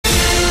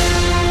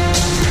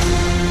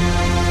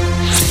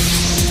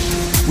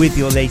With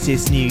your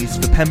latest news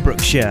for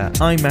Pembrokeshire,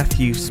 I'm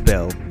Matthew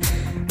Spill.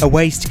 A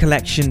waste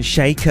collection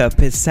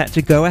shake-up is set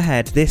to go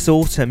ahead this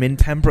autumn in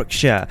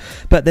Pembrokeshire,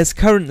 but there's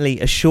currently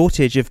a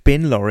shortage of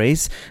bin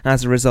lorries.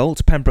 As a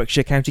result,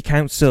 Pembrokeshire County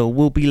Council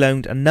will be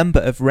loaned a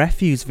number of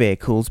refuse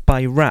vehicles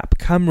by Rap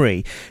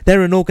Cymru.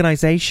 They're an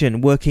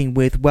organisation working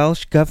with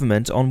Welsh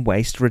Government on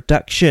waste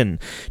reduction.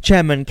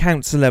 Chairman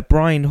Councillor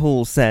Brian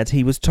Hall said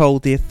he was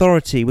told the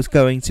authority was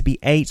going to be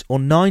 8 or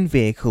 9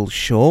 vehicles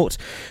short.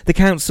 The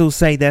council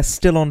say they're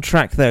still on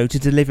track though to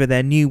deliver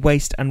their new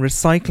waste and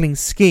recycling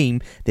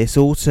scheme this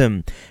autumn.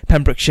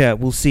 Pembrokeshire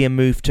will see a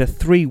move to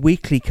 3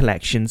 weekly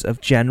collections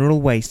of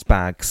general waste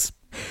bags.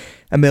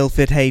 A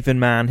Milford Haven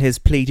man has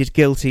pleaded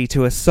guilty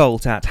to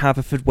assault at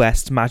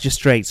Haverfordwest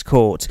Magistrates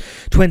Court.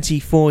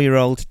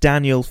 24-year-old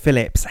Daniel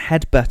Phillips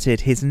headbutted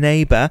his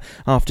neighbour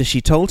after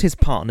she told his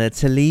partner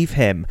to leave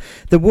him.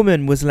 The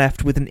woman was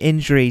left with an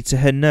injury to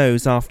her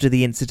nose after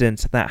the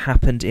incident that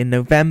happened in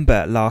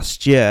November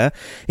last year.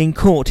 In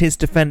court, his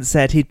defence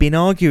said he'd been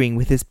arguing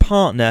with his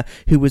partner,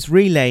 who was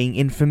relaying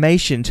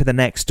information to the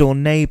next-door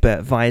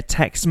neighbour via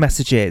text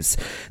messages.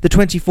 The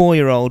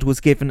 24-year-old was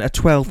given a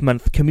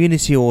 12-month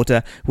community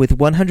order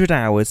with 100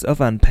 hours of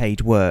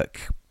unpaid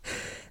work.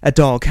 A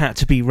dog had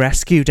to be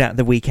rescued at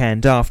the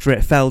weekend after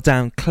it fell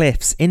down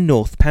cliffs in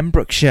North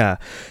Pembrokeshire.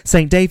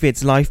 St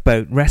David's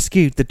lifeboat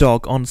rescued the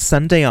dog on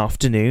Sunday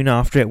afternoon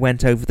after it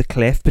went over the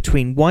cliff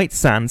between White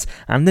Sands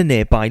and the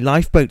nearby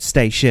lifeboat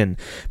station.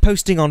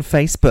 Posting on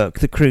Facebook,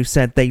 the crew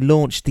said they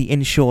launched the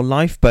inshore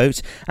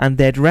lifeboat and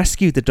they'd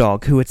rescued the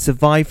dog, who had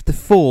survived the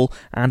fall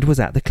and was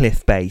at the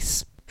cliff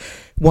base.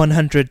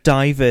 100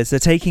 divers are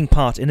taking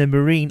part in a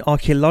marine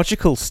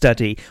archaeological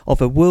study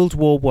of a World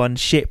War I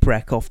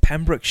shipwreck off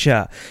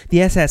Pembrokeshire.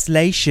 The SS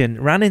Lation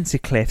ran into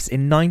cliffs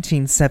in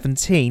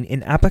 1917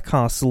 in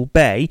Abercastle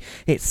Bay.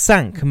 It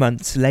sank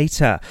months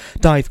later.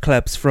 Dive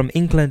clubs from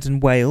England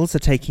and Wales are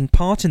taking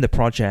part in the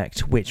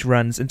project, which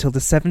runs until the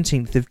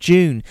 17th of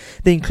June.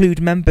 They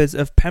include members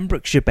of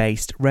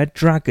Pembrokeshire-based Red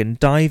Dragon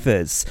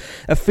Divers.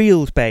 A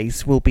field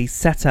base will be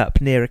set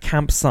up near a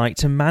campsite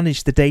to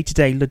manage the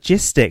day-to-day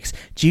logistics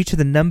due to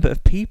the number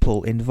of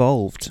people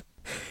involved.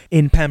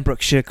 In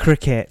Pembrokeshire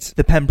cricket,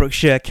 the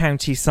Pembrokeshire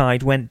County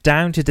side went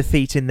down to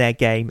defeat in their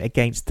game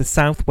against the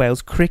South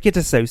Wales Cricket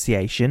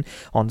Association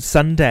on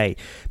Sunday.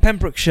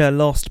 Pembrokeshire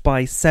lost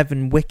by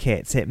 7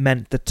 wickets. It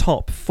meant the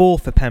top 4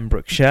 for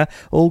Pembrokeshire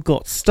all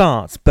got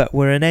starts but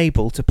were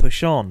unable to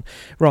push on.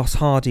 Ross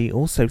Hardy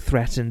also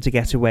threatened to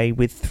get away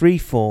with 3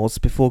 fours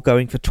before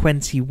going for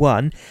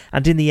 21,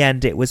 and in the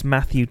end it was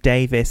Matthew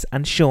Davis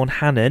and Sean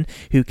Hannon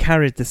who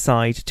carried the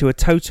side to a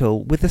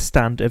total with a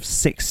stand of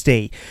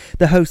 60.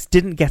 The hosts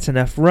didn't get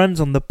enough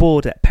runs on the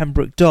board at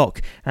Pembroke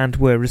Dock and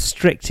were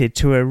restricted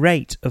to a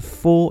rate of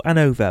 4 and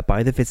over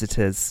by the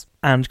visitors.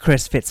 And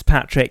Chris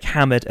Fitzpatrick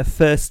hammered a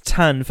first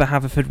ton for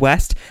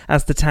Haverfordwest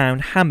as the town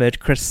hammered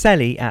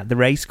Cresselly at the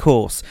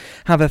racecourse.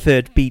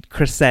 Haverford beat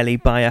Cresselly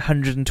by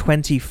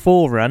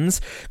 124 runs.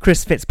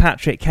 Chris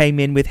Fitzpatrick came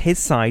in with his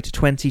side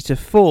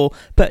 20-4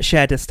 but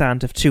shared a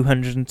stand of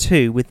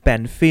 202 with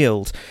Ben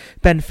Field.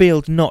 Ben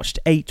Field notched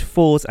 8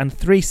 fours and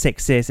 3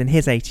 sixes in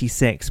his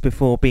 86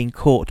 before being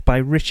caught by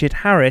Richard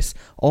Harris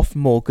off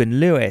Morgan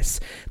Lewis.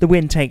 The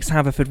win takes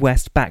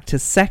Haverfordwest back to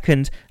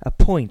second, a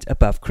point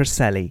above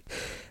Cresselly.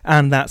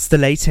 And that's the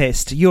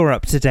latest. You're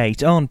up to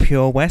date on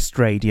Pure West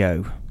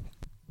Radio.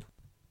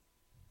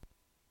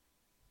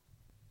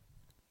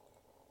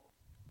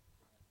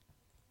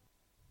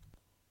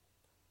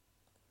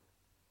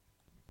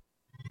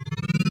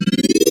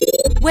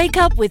 Wake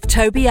up with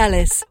Toby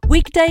Ellis.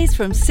 Weekdays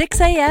from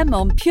 6 a.m.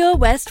 on Pure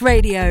West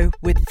Radio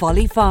with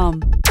Folly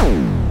Farm.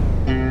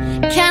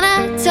 Can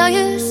I tell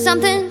you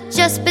something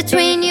just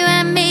between you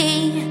and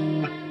me?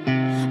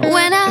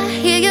 When I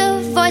hear your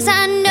voice,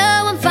 I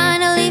know I'm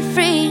finally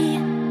free.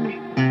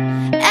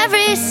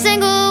 Every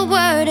single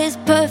word is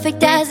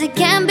perfect as it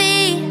can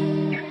be,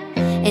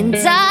 and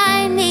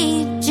I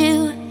need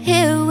you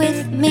here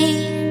with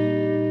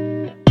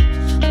me.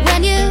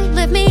 When you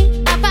lift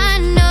me up, I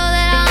know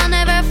that I'll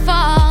never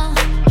fall.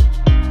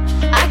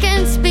 I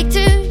can speak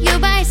to you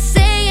by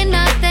saying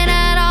nothing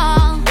at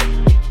all.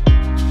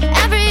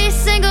 Every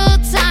single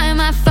time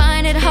I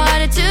find it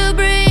harder to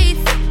breathe,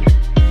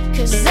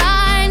 'cause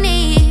I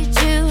need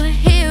you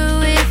here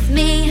with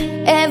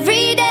me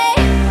every day.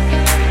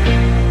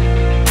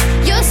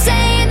 You're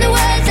saying the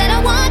words that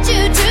I want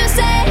you to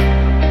say.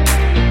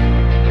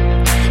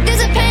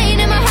 There's a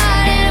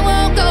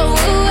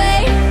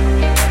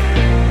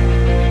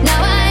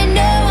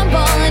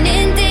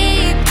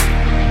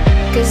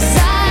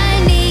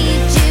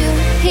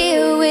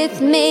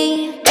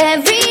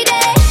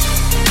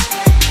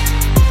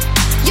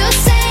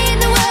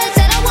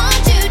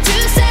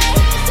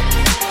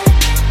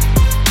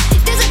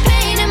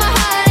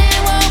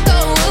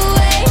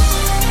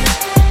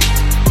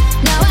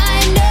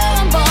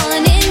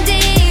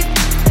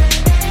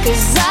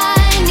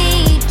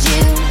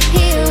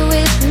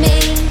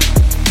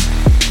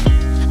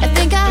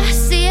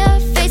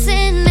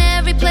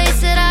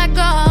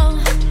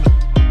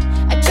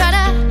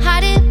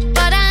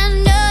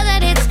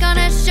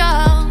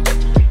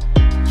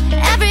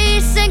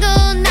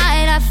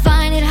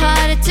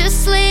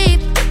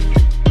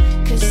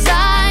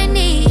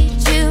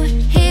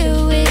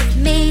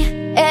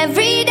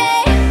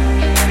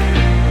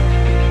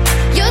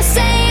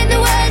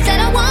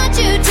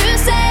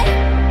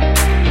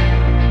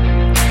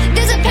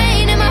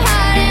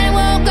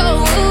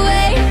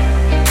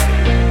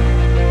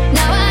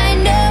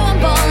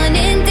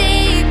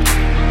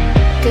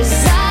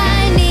 'cause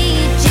I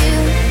need you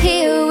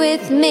here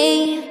with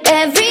me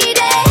every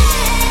day.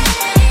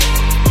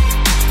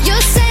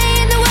 You're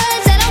saying the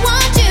words that I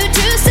want you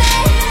to say.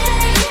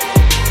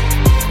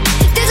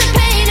 There's a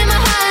pain in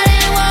my heart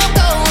and it won't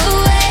go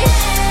away.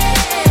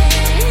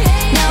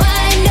 Now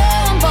I know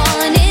I'm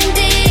falling in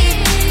deep,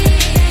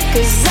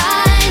 'cause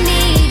I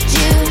need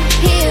you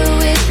here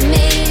with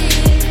me.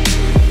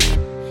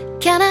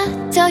 Can I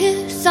tell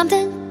you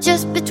something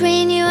just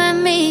between you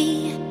and me?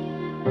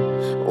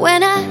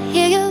 When I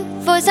hear your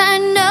voice, I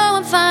know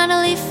I'm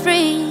finally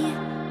free.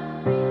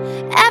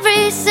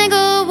 Every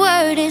single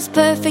word is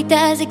perfect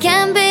as it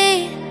can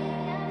be,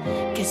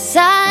 'cause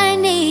I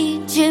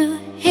need you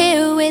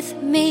here with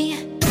me.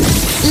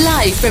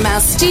 Live from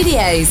our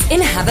studios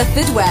in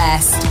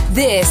Haverfordwest,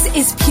 this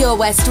is Pure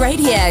West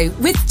Radio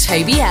with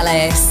Toby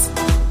Ellis.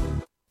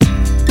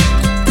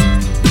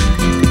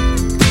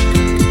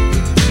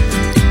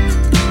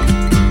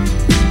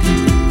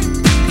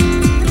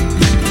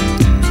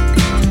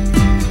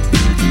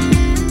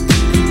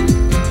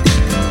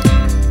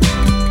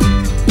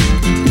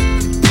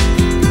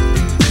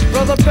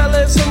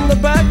 Bellies in the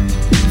back,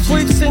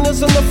 sweet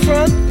singers in the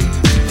front,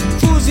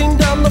 cruising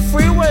down the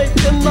freeway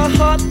in the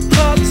hot,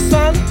 hot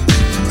sun.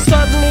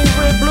 Suddenly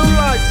red blue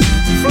lights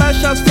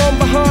flash us from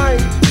behind.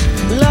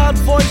 Loud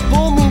voice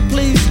booming,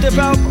 please step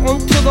out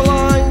onto the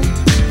line.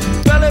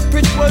 Ballet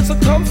bridge words of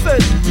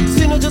comfort,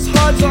 Cena just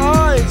hides her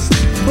eyes.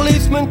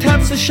 Policeman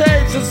taps the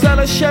shades, is that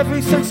a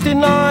Chevy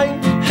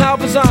 69? How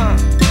bizarre,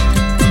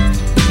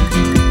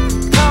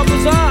 how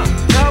bizarre,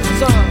 how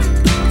bizarre.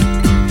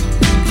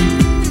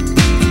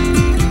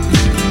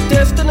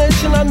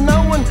 Destination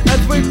unknown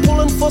as we're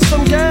pulling for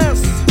some gas.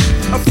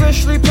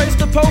 Officially placed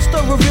a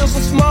poster reveals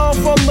a smile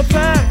from the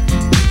pack.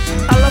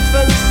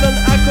 Elephants and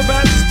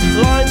acrobats,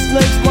 lion,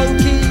 snakes,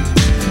 monkey.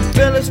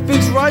 Billy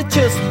speaks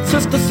righteous,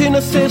 Sister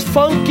Cena says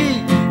funky.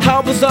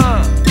 How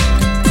bizarre,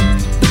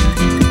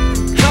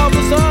 how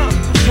bizarre,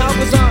 how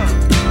bizarre.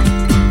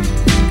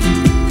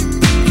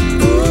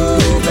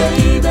 Ooh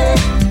baby,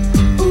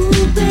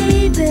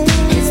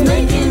 it's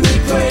making me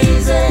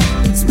crazy.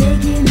 It's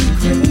making me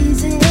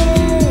crazy.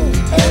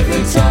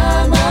 Every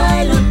time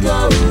I look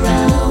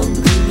around,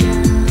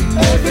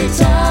 every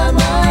time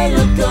I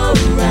look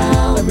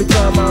around, Every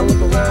time I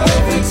look around,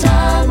 every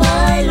time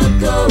I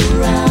look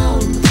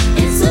around,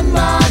 it's in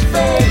my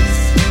face.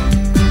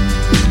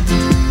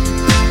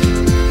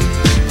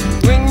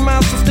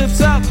 Ringmaster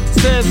stiffs up,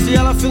 says the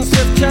elephant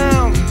stiff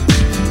town.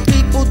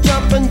 People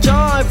jump and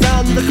jive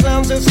and the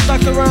clowns are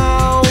stuck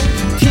around.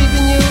 TV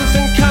news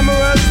and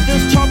cameras,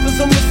 there's choppers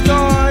in the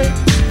sky.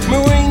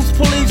 Marines,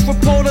 police,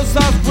 reporters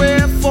ask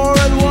where, for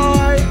and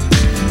why.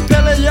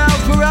 Billy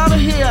yells, we're out of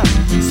here.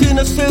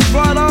 Cena says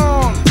right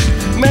on,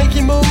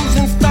 making moves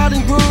and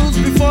starting grooves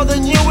before they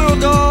knew we were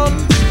gone.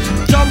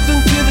 Jumped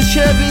into the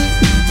Chevy,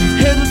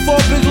 headed for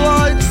big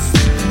lights.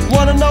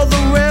 Wanna know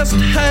the rest?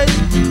 Hey,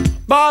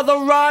 by the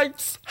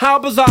rights. How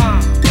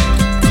bizarre,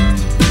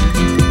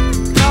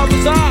 how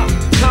bizarre,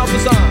 how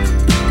bizarre.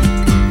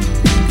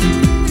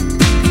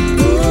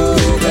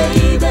 Ooh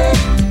baby,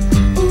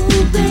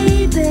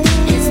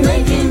 it's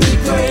making me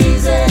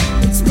crazy.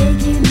 It's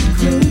making me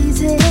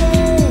crazy.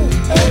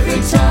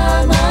 Every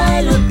time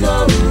I look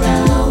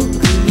around,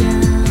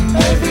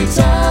 every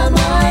time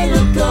I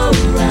look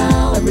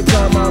around, Every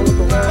time I look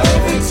around,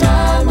 every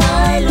time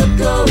I look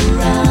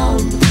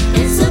around,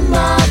 it's in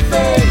my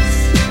face.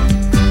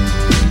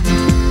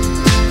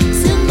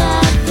 It's in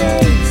my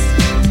face.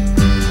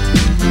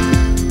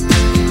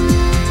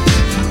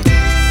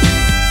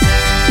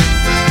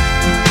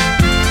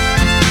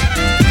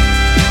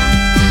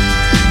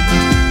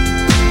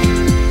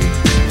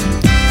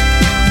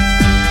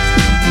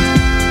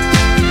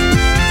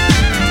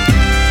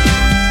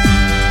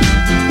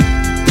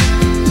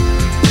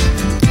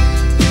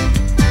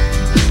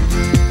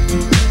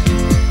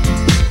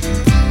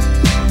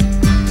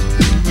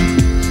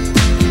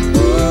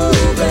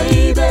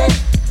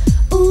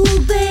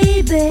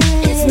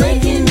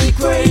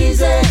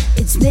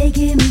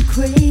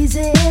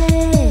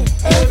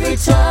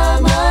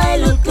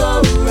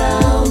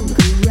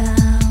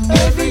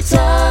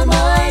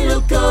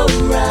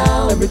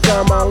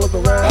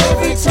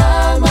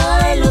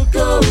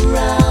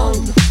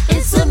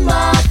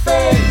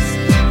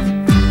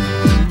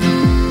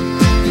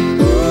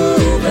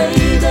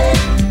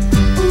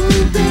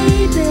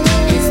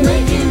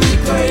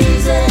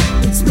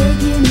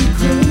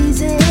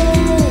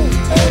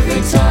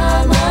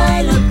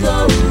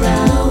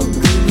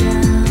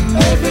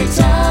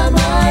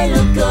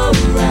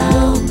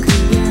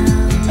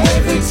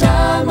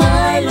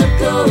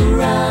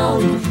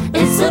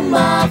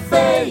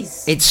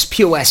 It's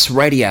Pure West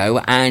Radio,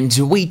 and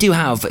we do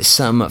have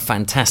some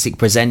fantastic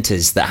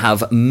presenters that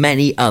have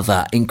many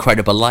other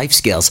incredible life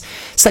skills,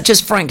 such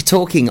as Frank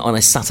talking on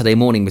a Saturday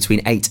morning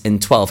between 8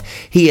 and 12.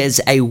 He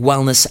is a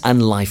wellness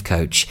and life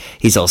coach.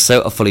 He's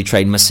also a fully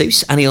trained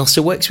masseuse, and he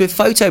also works with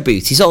photo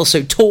booths. He's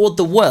also toured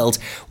the world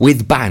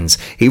with bands.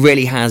 He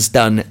really has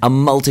done a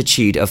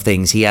multitude of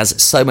things. He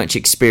has so much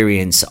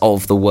experience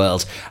of the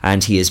world,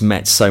 and he has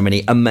met so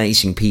many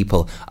amazing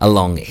people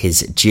along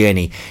his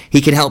journey. He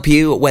can help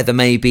you, whether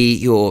maybe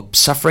you're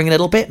suffering a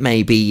little bit,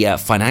 maybe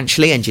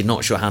financially, and you're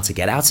not sure how to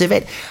get out of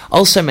it.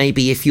 Also,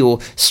 maybe if you're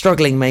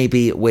struggling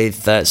maybe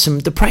with some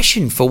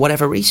depression for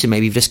whatever reason,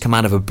 maybe you've just come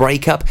out of a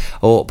breakup,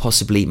 or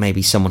possibly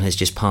maybe someone has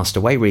just passed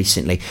away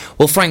recently.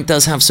 Well, Frank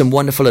does have some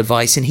wonderful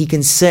advice, and he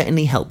can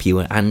certainly help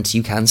you, and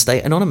you can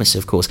stay anonymous,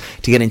 of course,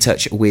 to get in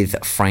touch with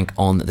Frank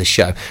on the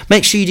show.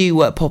 Make sure you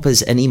do pop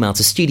us an email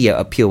to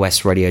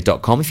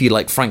studio@purewestradio.com if you'd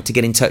like Frank to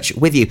get in touch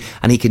with you,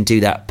 and he can do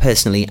that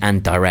personally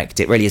and direct.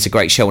 It really is a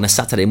great show on a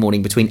Saturday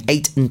morning between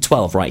 8 and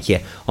 12 right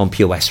here on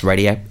Pure West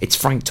Radio. It's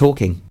Frank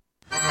talking.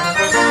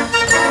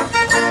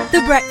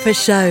 The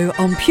Breakfast Show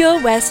on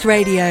Pure West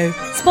Radio,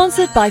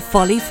 sponsored by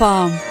Folly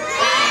Farm.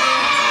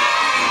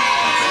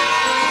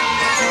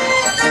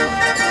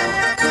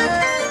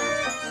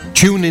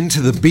 Tune in to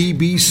the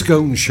BB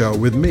Scone Show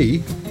with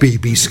me,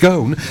 BB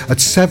Scone, at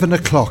 7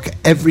 o'clock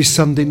every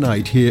Sunday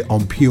night here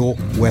on Pure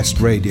West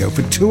Radio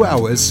for 2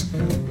 hours.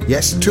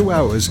 Yes, 2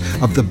 hours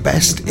of the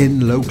best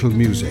in local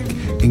music,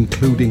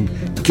 including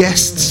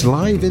guests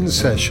live in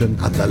session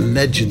and the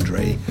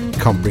legendary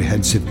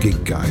Comprehensive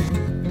Gig Guide.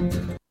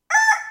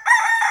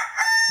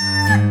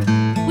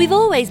 We've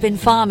always been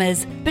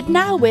farmers, but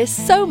now we're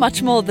so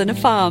much more than a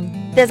farm.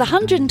 There's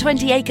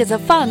 120 acres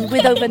of fun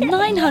with over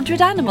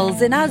 900 animals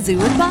in our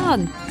zoo and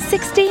barn.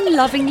 16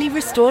 lovingly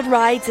restored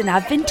rides in our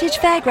vintage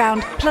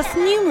fairground, plus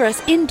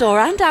numerous indoor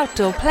and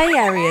outdoor play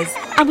areas.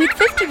 And with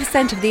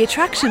 50% of the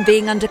attraction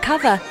being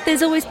undercover,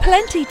 there's always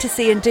plenty to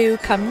see and do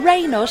come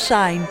rain or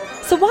shine.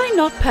 So why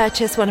not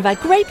purchase one of our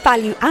great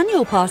value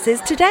annual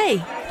passes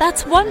today?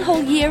 That's one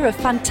whole year of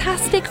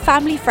fantastic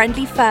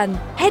family-friendly fun.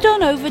 Head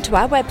on over to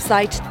our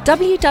website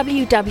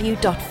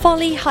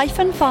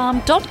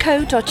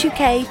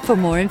www.folly-farm.co.uk for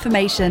more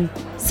information.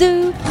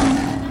 Zoo,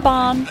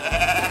 barn,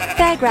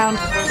 fairground,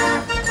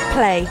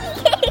 play.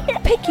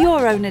 Pick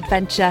your own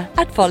adventure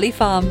at Folly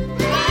Farm.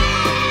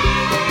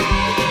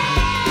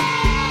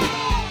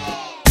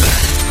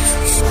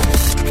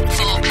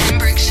 For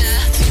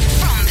Pembrokeshire,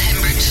 from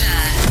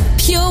Pembrokeshire,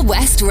 Pure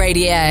West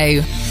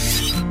Radio.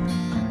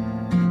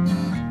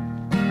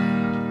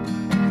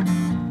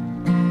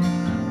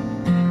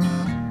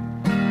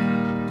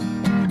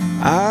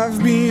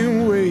 I've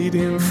been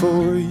waiting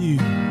for you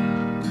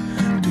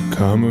to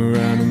come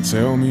around and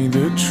tell me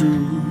the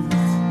truth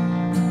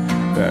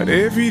about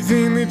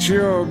everything that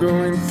you're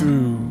going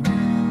through.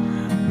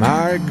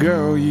 My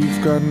girl,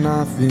 you've got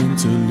nothing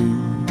to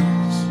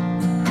lose.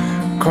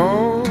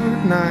 Cold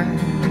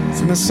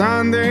nights and the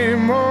Sunday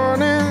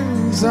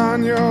mornings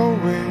on your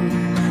way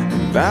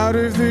and out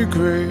of the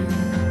grave.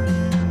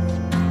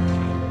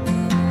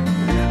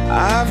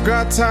 I've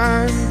got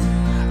time,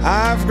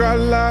 I've got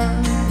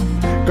love,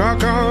 got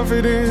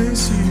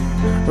confidence, you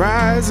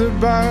rise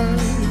above.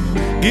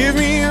 Give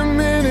me a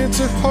minute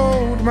to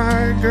hold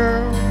my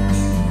girl.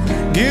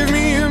 Give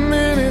me a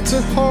minute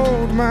to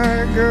hold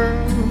my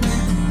girl.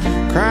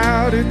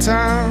 Crowded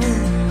town,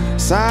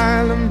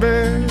 silent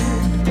bed.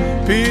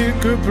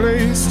 Pick a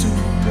place to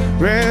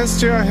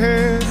rest your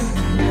head.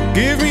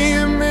 Give me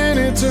a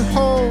minute to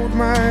hold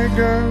my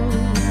girl.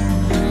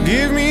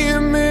 Give me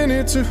a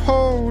minute to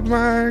hold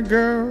my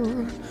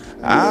girl.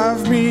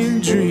 I've been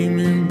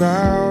dreaming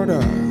about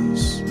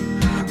us,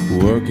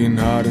 working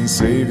hard and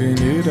saving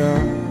it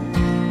up.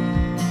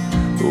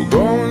 We'll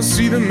go and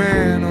see the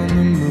man on the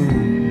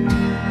moon.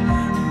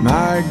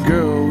 My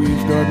girl,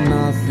 we've got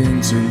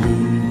nothing to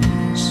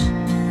lose.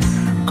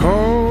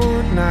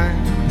 Cold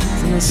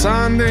nights and the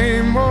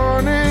Sunday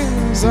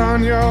mornings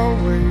on your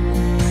way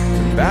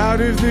and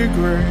out of the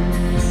grave.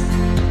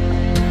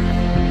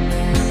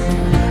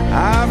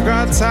 I've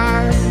got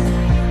time,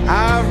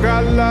 I've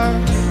got love,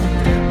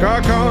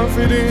 got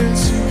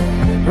confidence,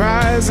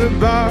 rise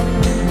above.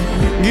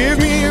 Give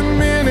me a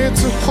minute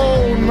to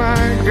hold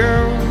my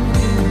girl.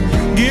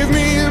 Give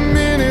me a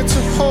minute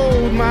to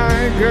hold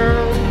my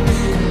girl.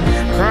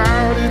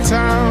 Crowded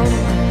town,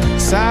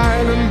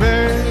 silent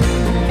bed.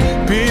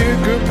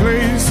 Pick a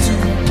place to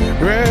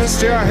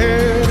rest your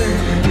head.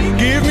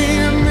 Give me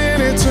a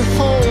minute to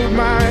hold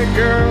my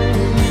girl.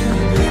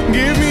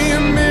 Give me a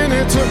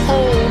minute to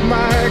hold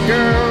my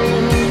girl.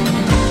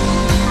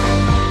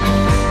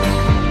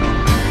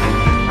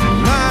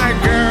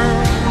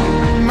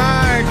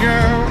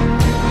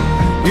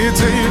 It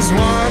takes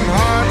one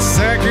hot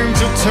second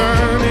to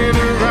turn it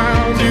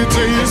around. It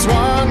takes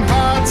one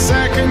hot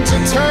second to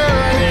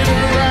turn it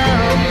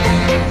around.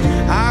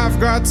 I've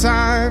got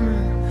time,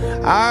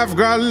 I've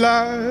got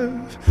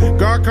love,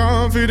 got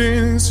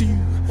confidence, you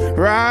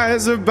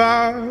rise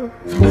above.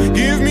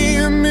 Give me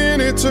a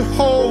minute to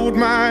hold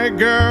my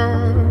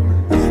girl.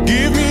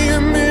 Give me a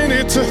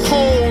minute to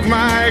hold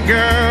my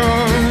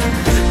girl.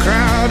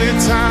 Crowded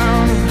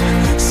town,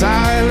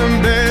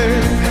 silent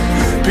bed.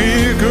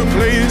 Pick a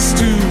place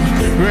to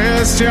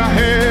rest your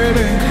head.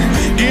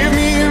 Give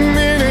me a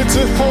minute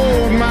to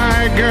hold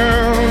my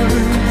girl.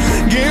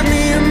 Give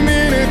me a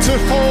minute to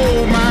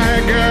hold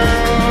my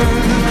girl.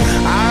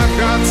 I've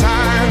got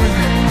time,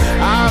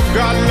 I've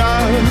got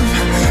love,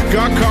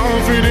 got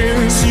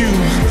confidence, you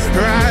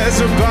rise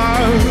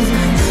above.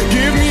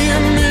 Give me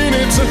a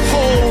minute to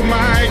hold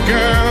my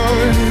girl.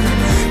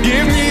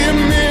 Give me a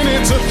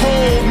minute to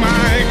hold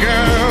my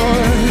girl.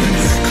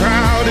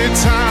 Crowded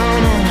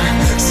town,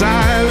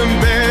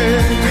 silent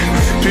bed.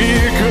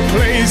 Pick a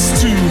place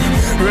to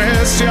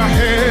rest your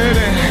head.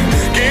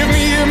 Give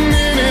me a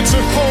minute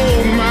to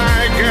hold my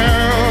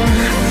girl.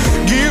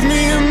 Give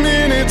me a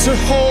minute to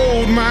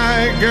hold my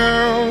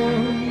girl.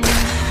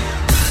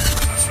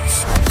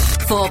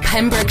 For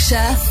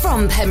Pembrokeshire,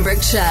 from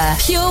Pembrokeshire,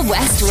 Pure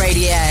West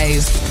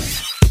Radio.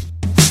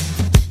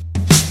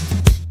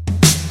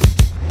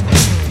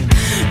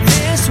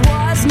 This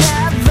was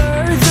never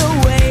the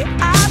way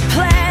I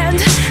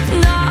planned,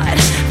 not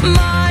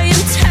my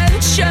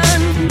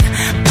intention.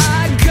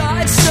 I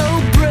got so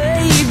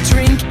brave,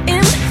 drink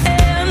in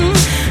hand,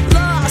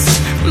 lost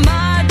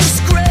my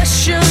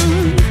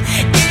discretion.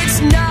 It's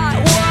not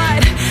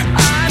what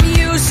I'm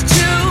used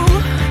to.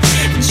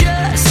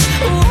 Just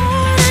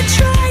wanna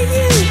try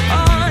you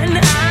on.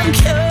 I'm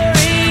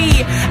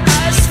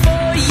curious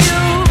for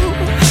you.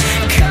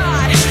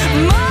 Caught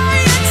my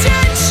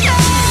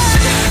attention.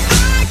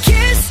 I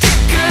kissed a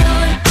girl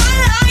and I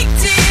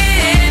liked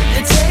it.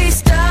 The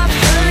taste of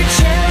her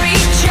cherry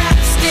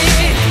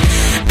chapstick.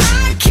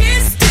 I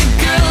kissed a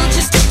girl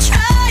just to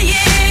try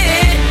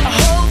it. I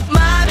hope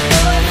my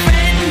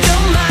boyfriend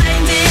don't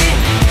mind it.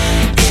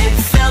 It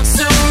felt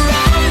so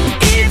wrong,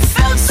 it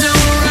felt so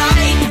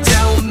right.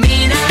 Don't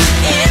mean I'm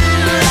in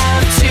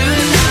love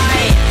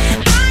tonight.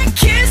 I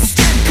kissed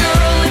a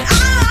girl and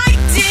I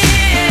liked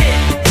it.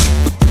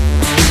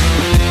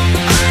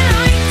 I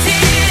liked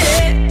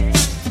it.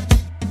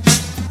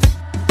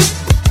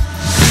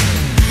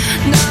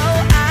 No,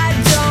 I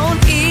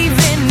don't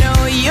even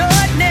know your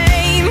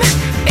name.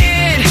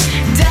 It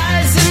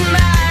doesn't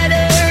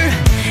matter.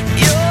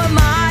 You're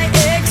my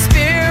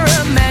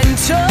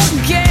experimental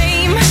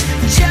game.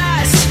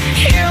 Just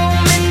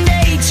human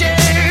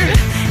nature.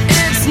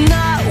 It's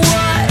not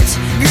what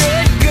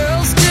good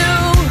girls do.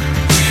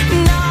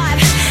 Not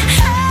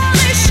how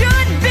they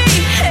should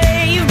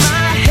behave.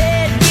 My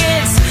head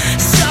gets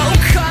so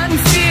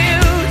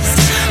confused.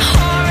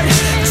 Hard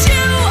to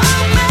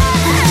obey.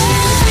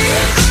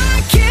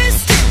 I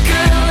kissed a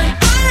girl and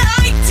I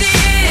liked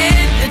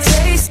it. The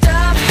taste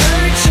of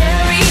her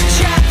cherry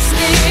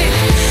chapstick.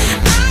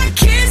 I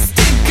kissed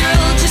a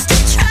girl just to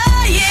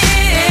try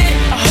it.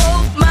 I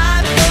hope my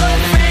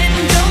boyfriend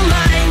don't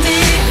mind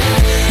it.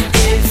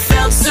 It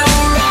felt so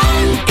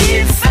wrong,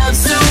 it felt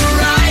so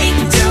right.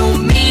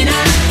 Don't mean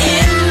I'm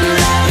in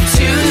love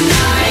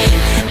tonight.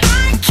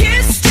 I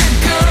kissed a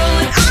girl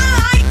and I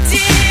liked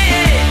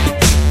it.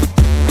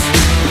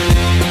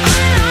 I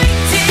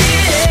liked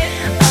it.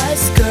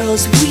 Us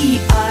girls, we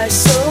are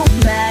so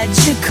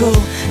magical.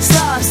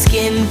 Soft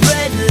skin,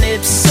 red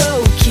lips, so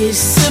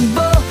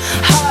kissable.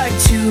 Hard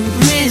to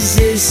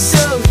resist,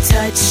 so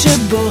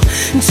touchable.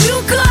 Too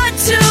good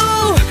to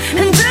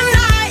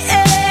deny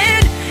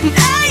it.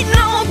 Ain't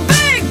no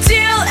big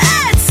deal,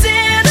 it's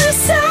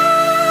innocent.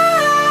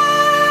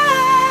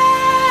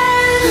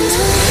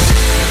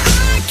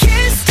 I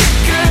kissed a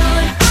girl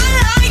and I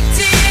liked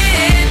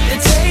it. The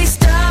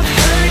taste of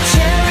her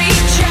cherry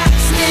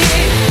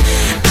chapstick.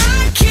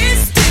 I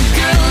kissed a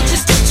girl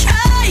just to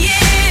try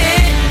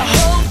it. I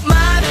hope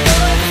my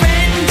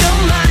boyfriend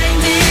don't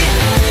mind it.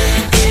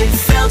 It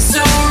felt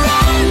so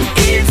wrong,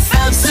 it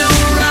felt so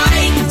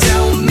right.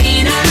 Don't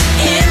mean I'm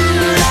in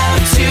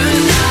love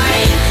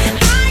tonight.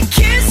 I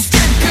kissed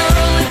a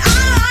girl and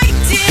I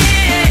liked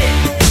it.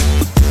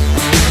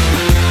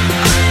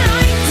 I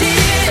liked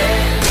it.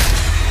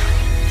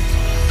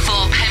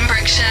 For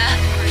Pembrokeshire,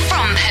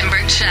 from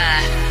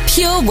Pembrokeshire,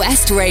 Pure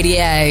West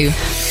Radio.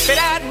 If it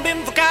hadn't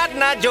been for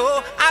Cotton Eye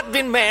Joe, I'd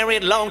been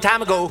married a long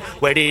time ago.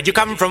 Where did you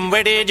come from?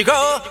 Where did you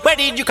go? Where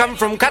did you come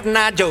from, Cotton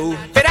Eye Joe?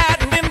 If it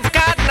hadn't been for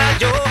Cotton Eye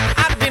Joe,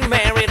 I'd been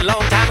married a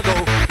long time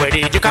ago. Where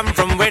did you come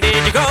from? Where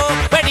did you go?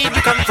 Where did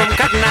you come from,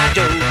 Cotton Eye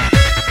Joe?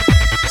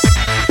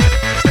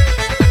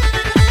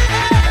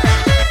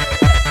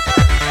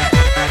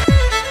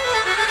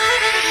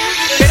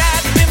 If it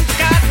hadn't been for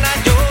Cotton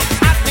Eye Joe,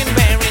 I'd been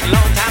married a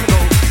long time ago.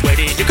 Where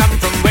did you come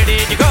from? Where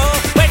did you go?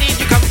 Where did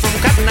you come from,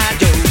 Cotton Eye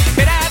Joe? If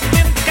it hadn't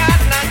been for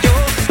Cotton Eye Joe,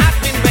 I'd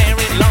been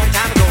married a long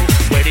time ago.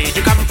 Where did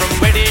you come from?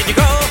 Where did you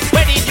go?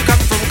 Where did you come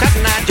from,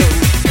 Cotton Eye Joe?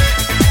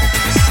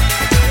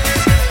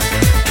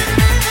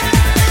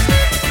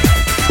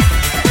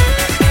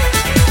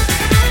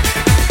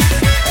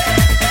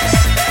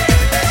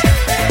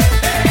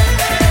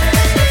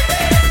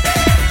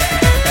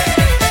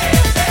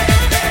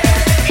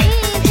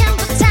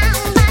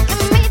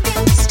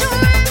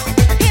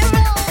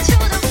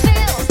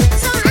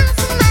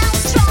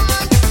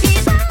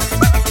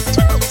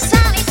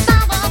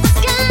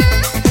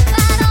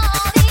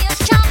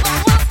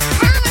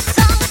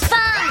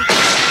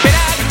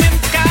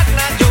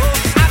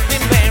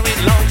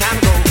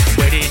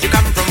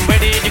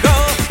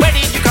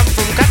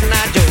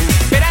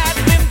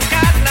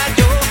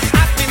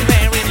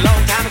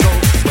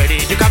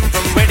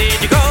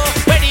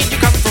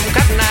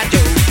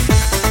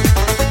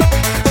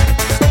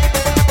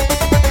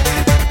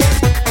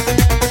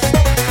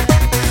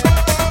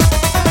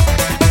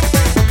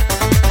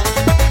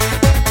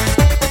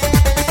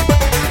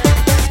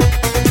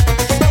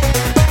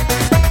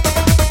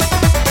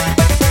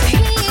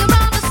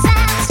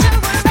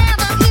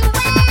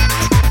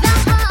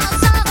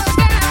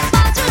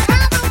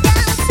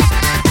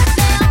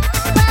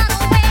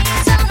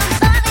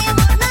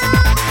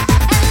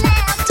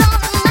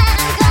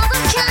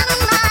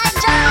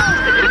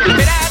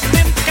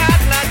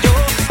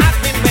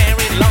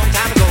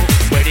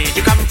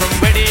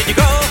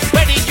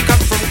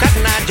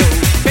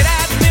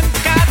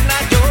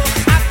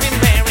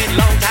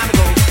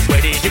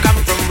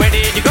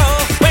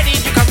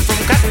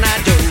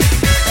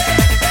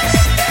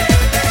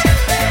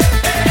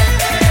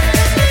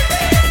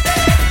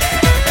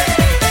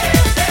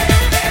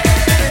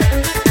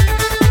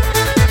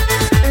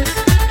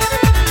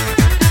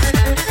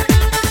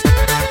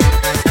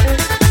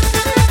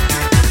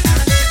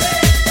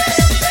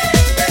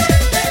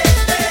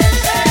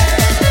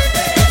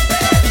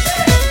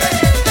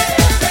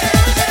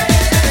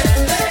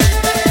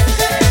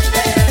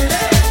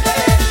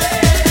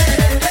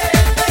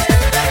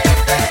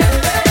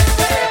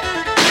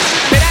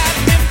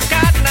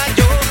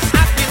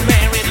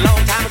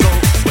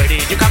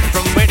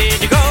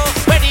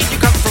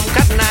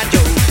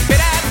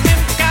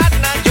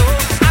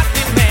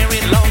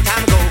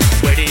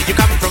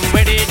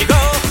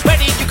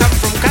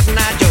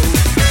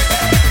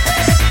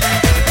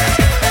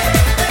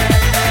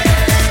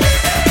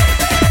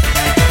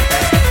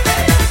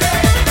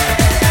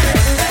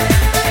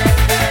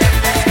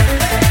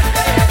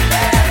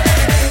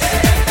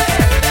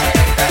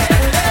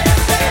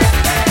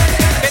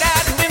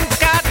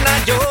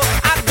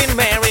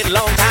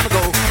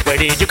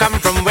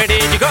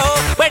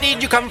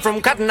 come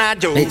from, Cotton Eye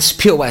Joe? It's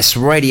Pure West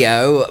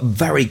Radio.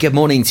 Very good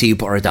morning to you,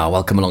 Borodar.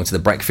 Welcome along to the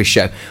Breakfast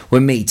Show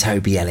with me,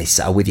 Toby Ellis.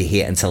 I'm with you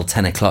here until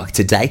 10 o'clock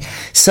today.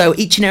 So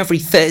each and every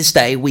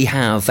Thursday, we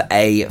have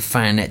a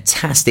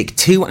fantastic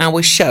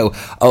 2-hour show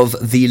of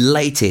the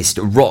latest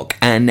rock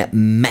and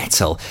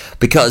metal,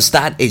 because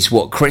that is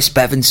what Chris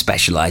Bevan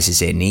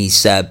specialises in.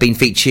 He's been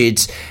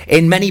featured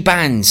in many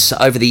bands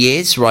over the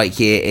years right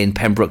here in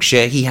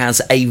Pembrokeshire. He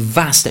has a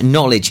vast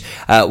knowledge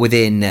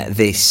within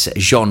this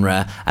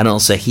genre, and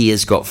also he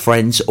has got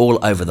friends all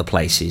over the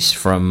places,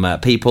 from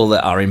people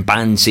that are in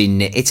bands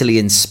in Italy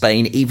and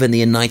Spain, even the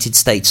United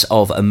States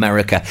of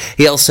America.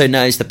 He also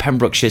knows the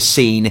Pembrokeshire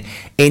scene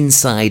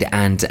inside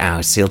and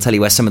out. He'll tell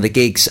you where some of the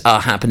gigs are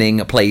happening,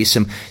 play you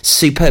some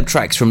superb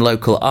tracks from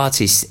local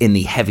artists in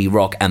the heavy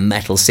rock and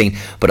metal scene,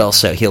 but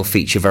also he'll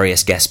feature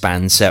various guest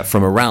bands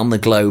from around the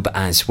globe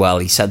as well.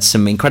 He's had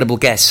some incredible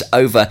guests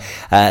over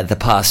the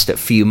past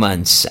few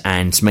months,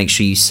 and make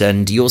sure you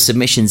send your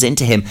submissions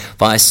into him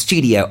via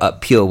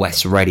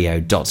studio@purewestradio.com.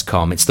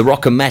 It's the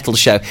Rock and Metal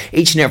Show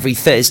each and every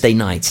Thursday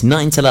night,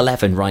 9 till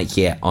 11, right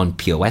here on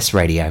Pure West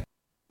Radio.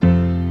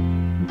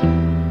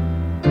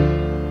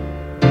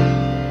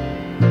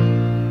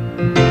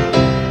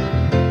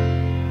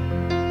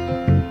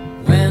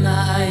 When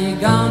are you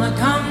gonna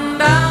come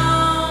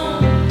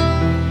down?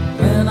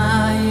 When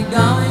are you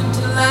going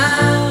to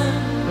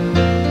land?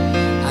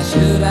 I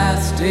should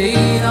have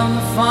stayed on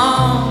the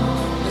phone.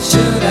 I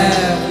should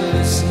have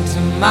listened to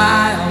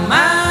my own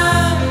mind.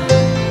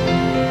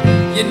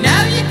 You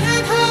know you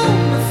can't hold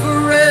me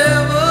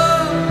forever.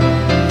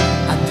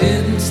 I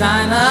didn't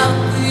sign up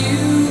with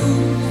you.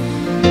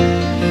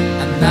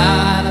 I'm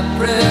not a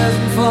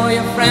present for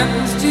your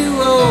friends to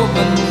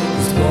open.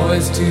 This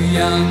boy's too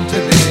young to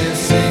be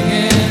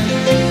singing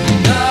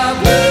the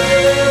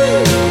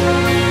blues.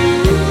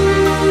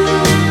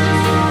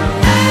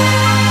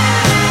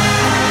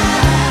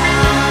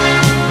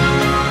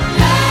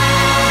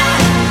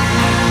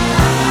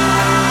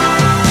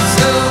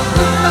 So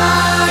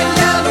goodbye,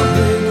 yellow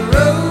brick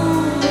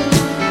road,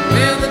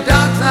 where the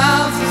dogs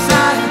of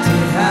society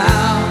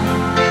howl.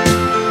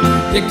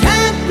 You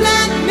can't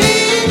plant me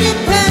in your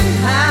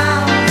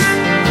penthouse.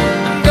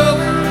 I'm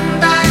going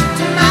back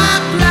to my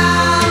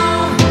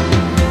plow,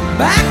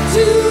 back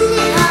to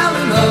the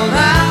howling old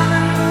out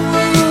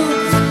in the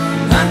woods,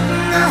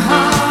 hunting the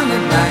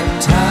haunted night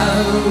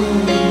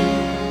toad.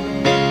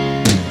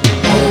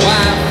 Oh,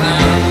 I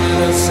found the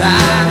other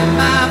side of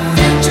my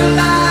future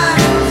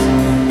lies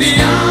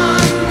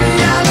beyond the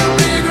yellow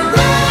brick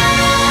road.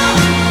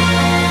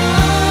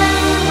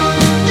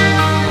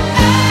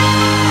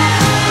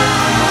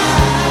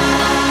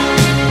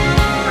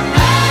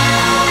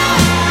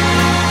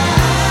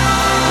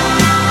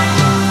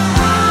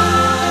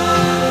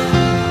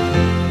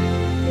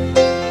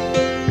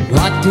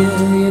 What do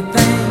you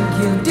think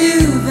you'll do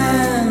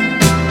then?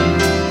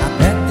 I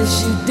bet they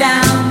shoot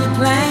down the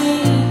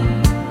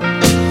plane.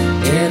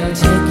 It'll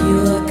take you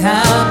a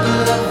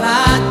couple of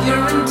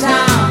accurate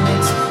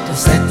times to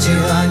set you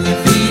on your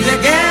feet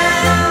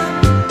again.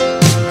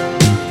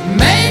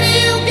 Maybe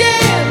you'll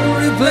get a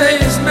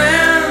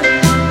replacement.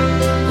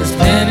 There's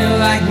plenty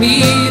like me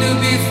to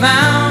be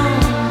found.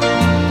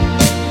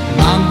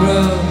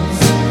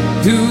 Mongrels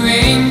who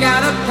ain't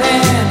got a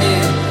penny,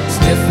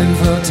 sniffing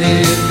for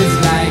tidbits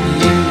like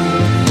you.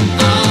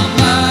 On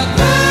the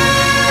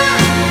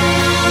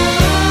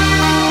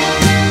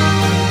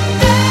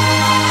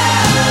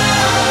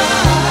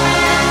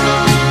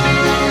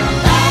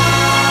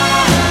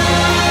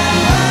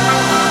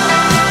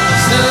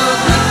So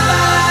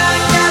goodbye,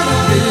 yellow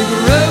brick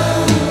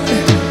road,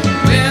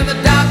 where the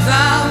dogs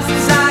of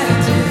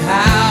society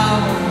howl.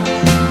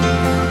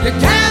 You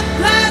can't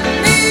plant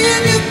me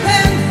in your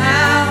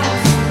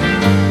penthouse.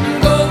 I'm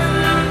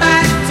going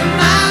back to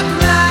my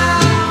plow,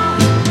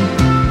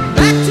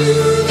 back to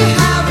the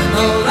howling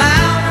old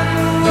out in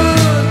the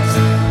woods,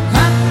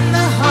 hunting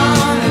the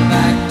haunted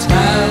night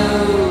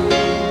toad.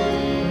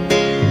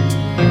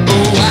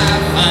 Oh, I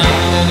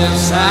found it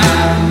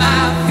inside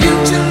my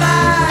future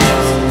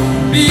lies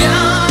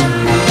beyond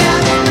the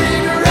yellow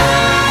brick road.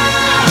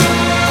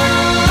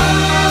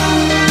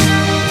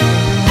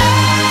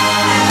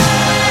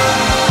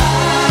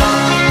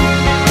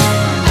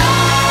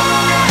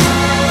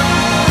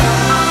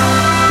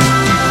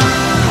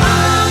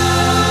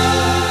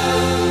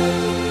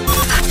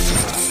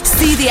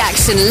 See the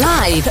action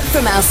live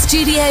from our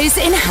studios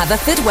in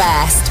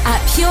Haverfordwest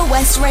at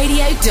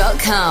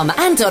purewestradio.com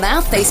and on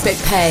our Facebook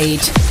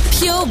page,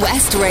 Pure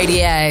West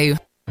Radio.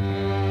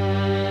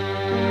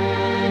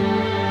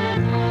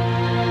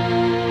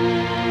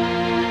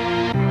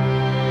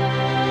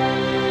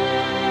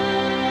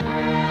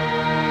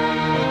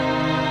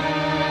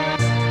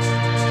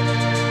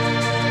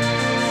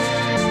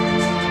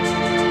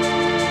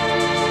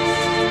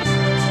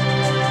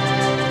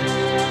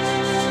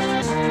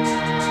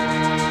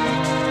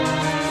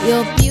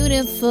 You're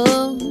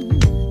beautiful,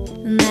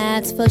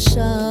 that's for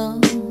sure.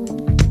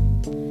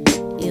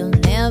 You'll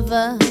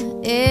never,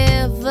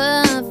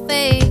 ever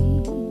fade.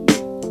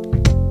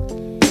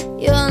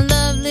 You're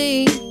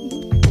lovely,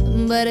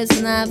 but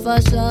it's not for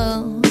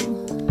sure.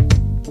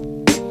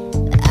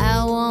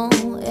 I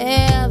won't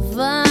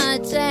ever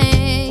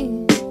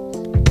change,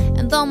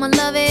 and though my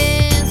love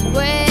is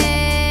great,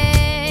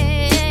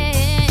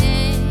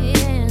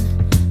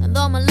 and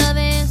though my love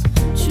is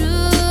true,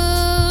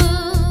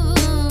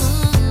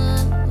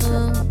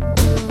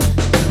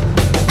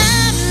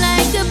 I'm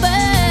like a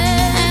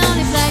bird, I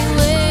only fly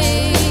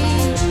away.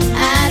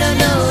 I don't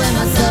know where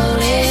my soul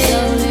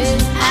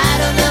is, I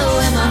don't know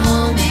where my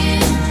home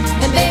is,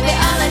 and baby,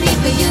 all I need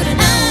for you to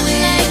know is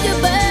like a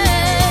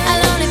bird,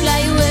 I'll only fly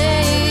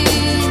away.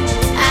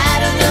 I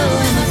don't know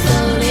where my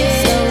soul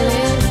is,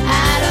 I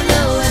don't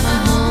know where my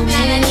home is,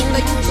 and I need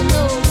for you to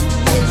know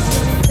is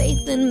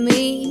faith in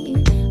me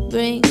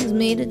brings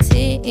me to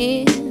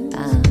tears.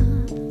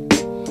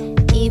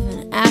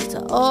 Even after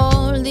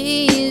all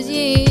these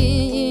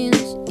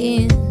years,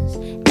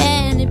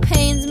 and it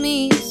pains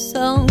me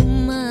so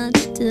much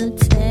to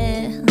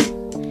tell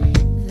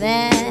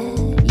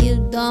that you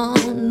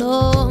don't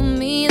know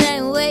me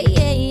that way,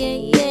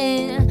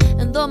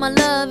 and though my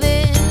love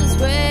is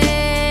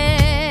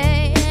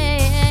great,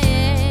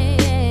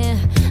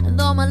 and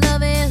though my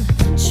love is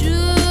true,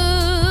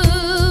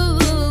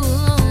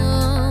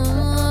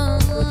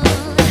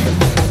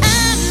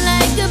 I'm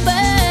like a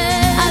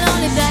bird, I'll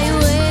only fly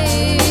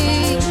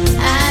away.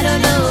 I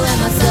don't know where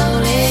my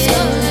soul is,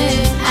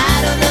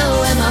 I don't know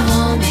where my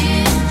home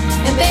is,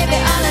 and baby,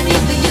 all I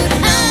need for you to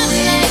know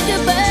is like a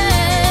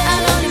bird,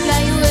 I'll only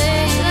fly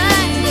away. I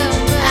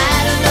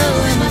don't know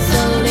where my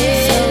soul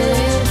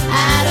is,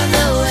 I don't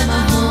know where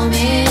my home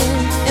is,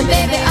 and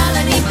baby, all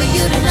I need for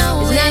you to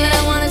know is not that I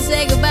wanna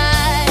say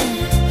goodbye.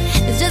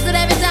 It's just that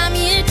every time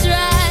you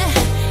try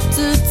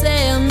to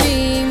tell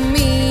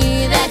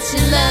me that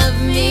you love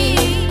me,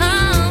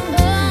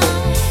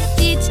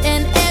 each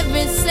and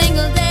every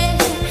single day,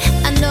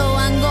 I know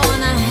I'm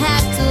gonna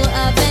have to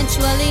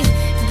eventually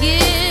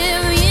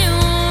give you,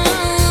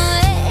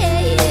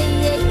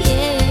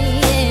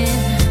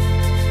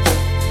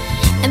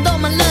 and though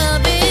my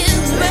love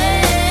is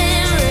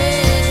rare,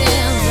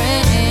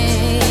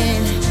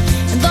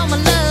 and though my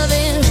love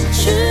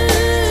is true,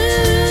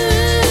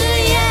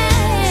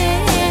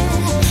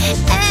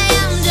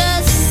 I'm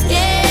just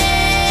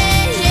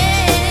scared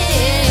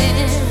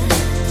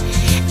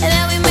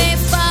that we may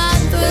fall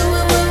through.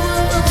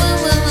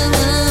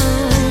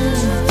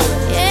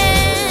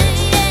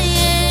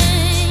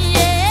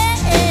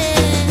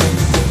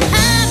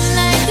 I'm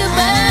like a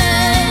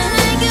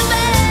bird,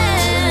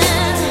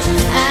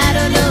 I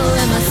don't know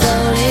where my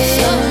soul is,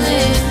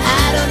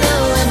 I don't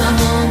know where my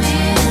home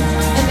is,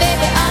 and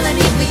baby, all I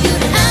need for you to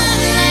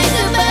know is like a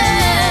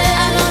bird,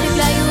 I'll only fly away. I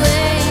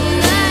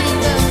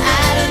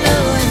don't know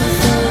where my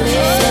soul is,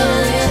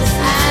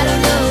 I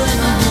don't know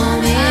where my home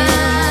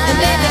is, and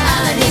baby,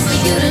 all I need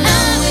for you to know is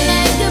like a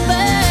bird,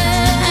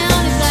 I'll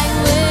only fly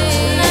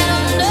away. I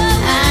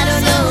don't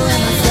know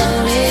where my soul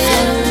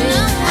is, I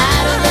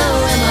don't know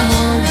where my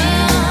home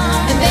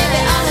is, and baby,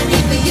 all I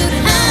need for you to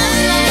know is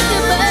like a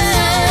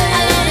bird,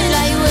 I'll only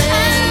fly away.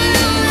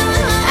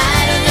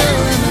 I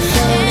don't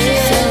know where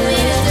my soul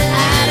is, I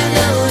don't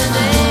know where my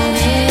home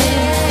is,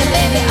 and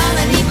baby, all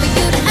I need for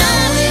you to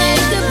know is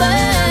like a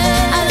bird,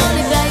 I'll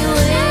only fly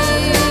away.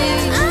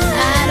 I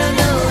don't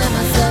know where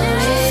my soul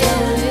is,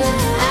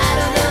 I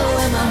don't know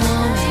where my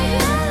home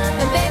is,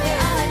 and baby,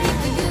 all I need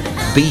for you to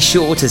know. Be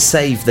sure to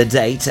save the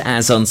date,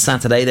 as on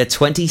Saturday the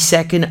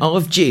 22nd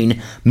of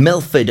June,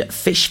 Milford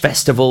Fish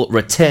Festival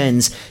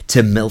returns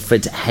to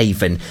Milford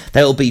Haven.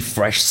 There will be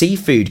fresh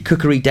seafood,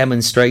 cookery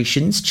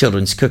demonstrations,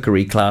 children's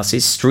cookery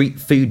classes, street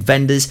food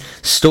vendors,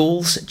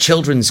 stalls,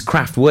 children's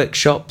craft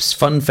workshops,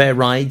 fun fair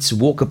rides,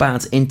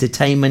 walkabout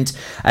entertainment,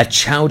 a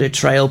chowder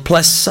trail,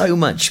 plus so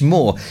much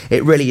more.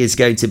 It really is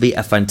going to be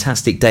a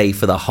fantastic day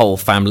for the whole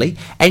family.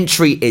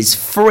 Entry is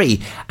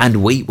free,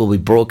 and we will be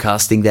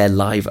broadcasting there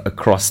live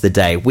across the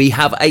day. We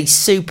have a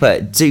super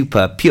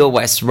duper Pure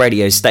West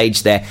radio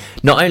stage there.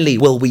 Not only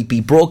will we be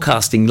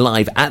broadcasting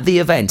live at the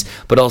event,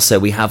 but also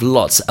we have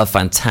lots of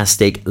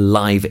fantastic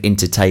live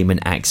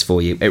entertainment acts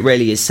for you. It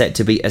really is set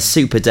to be a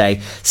super day.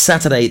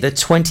 Saturday the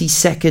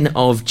 22nd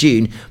of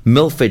June,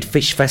 Milford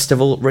Fish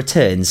Festival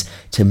returns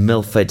to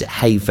Milford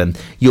Haven.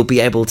 You'll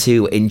be able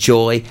to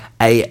enjoy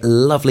a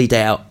lovely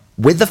day out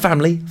with the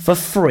family for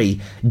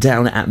free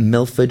down at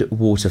Milford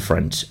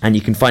Waterfront. And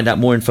you can find out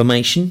more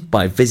information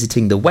by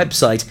visiting the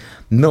website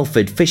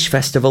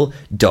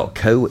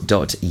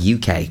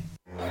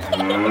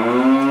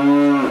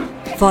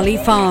milfordfishfestival.co.uk. Folly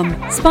Farm,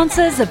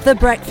 sponsors of The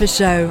Breakfast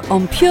Show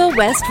on Pure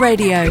West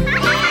Radio.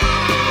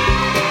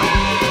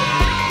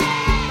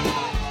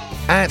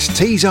 At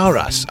Tees R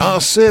Us, our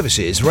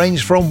services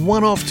range from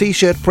one-off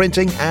t-shirt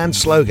printing and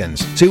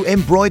slogans to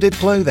embroidered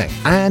clothing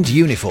and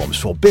uniforms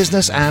for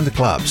business and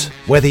clubs.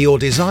 Whether your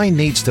design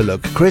needs to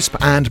look crisp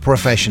and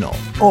professional,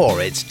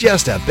 or it's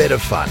just a bit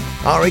of fun,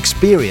 our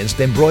experienced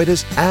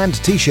embroiders and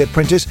t-shirt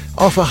printers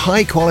offer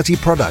high-quality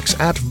products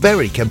at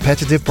very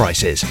competitive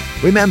prices.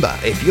 Remember,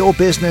 if your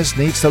business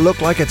needs to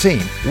look like a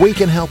team, we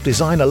can help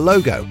design a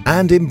logo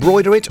and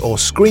embroider it or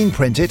screen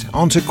print it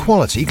onto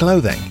quality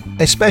clothing,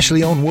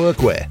 especially on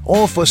workwear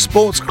or for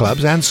sports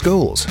clubs and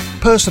schools.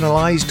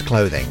 Personalised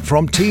clothing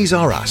from Tees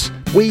R Us.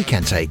 We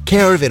can take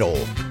care of it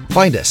all.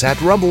 Find us at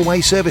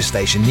Rumbleway Service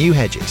Station, New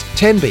Hedges,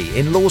 10B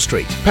in Law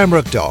Street,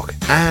 Pembroke Dock,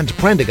 and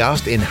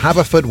Prendergast in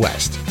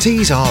Haverfordwest.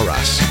 Tees R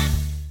Us.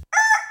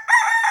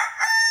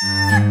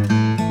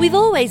 We've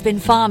always been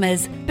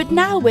farmers, but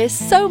now we're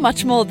so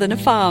much more than a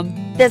farm.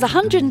 There's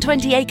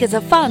 120 acres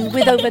of fun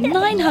with over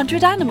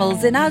 900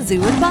 animals in our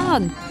zoo and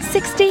barn.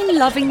 16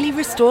 lovingly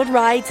restored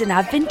rides in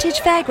our vintage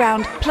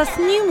fairground, plus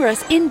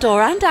numerous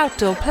indoor and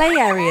outdoor play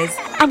areas.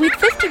 And with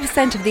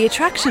 50% of the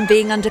attraction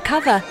being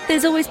undercover,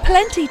 there's always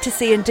plenty to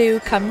see and do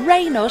come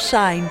rain or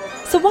shine.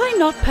 So why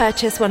not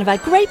purchase one of our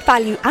great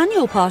value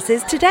annual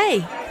passes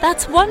today?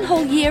 That's one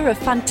whole year of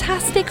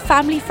fantastic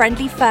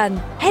family-friendly fun.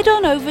 Head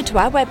on over to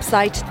our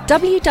website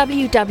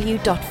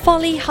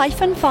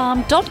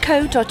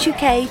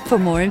www.folly-farm.co.uk for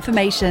more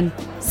information.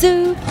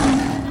 Zoo,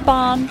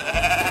 barn,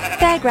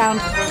 fairground,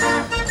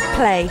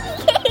 play.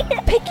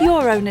 Pick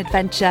your own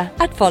adventure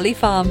at Folly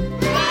Farm.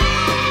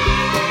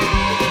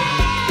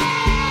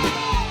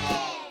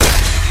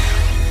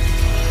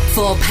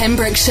 For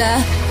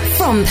Pembrokeshire,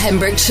 from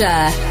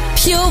Pembrokeshire,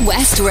 Pure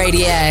West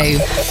Radio.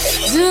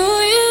 Do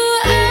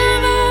you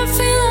ever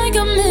feel like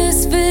a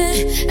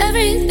misfit?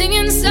 Everything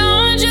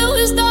inside you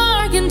is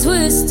dark and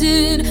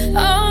twisted.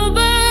 Oh,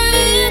 but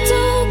it's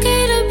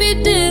okay to be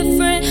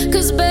different,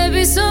 'cause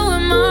baby, so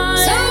am I.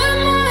 So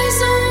am I,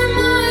 so am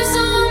I,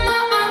 so am I.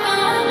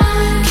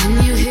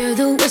 Can you hear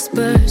the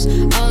whispers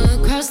all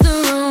across the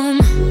room?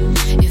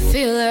 You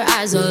feel her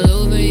eyes all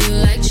over you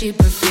like cheap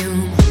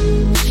perfume.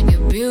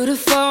 You're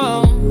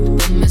beautiful,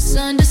 but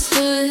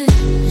misunderstood.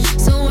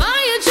 So why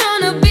you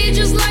tryna be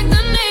just like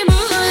the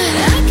neighborhood?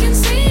 I can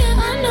see it, I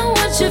know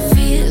what you're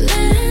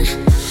feeling.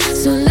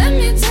 So let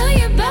me tell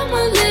you about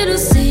my little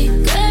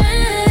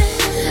secret.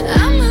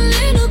 I'm a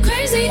little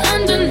crazy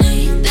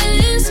underneath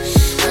this,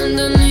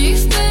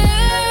 underneath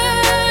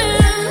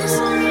this.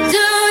 Do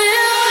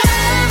you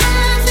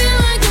ever feel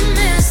like a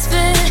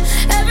misfit?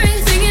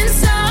 Everything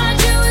inside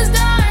you is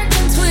dark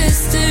and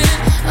twisted.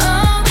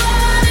 Oh,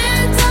 but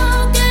it's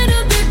okay to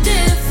be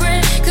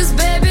different, 'cause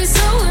baby,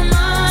 so am I.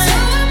 So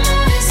am I,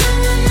 so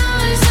am I,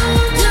 so am I.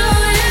 Do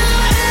you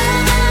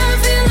ever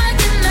feel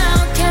like an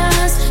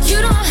outcast? You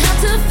don't have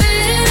to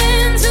fit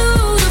into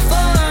the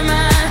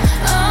format.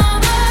 Oh,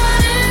 but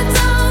it's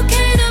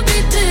okay to be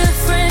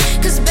different,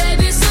 'cause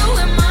baby, so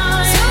am I.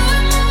 So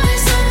am I,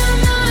 so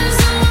am I,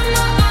 so am I.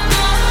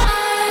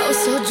 Oh,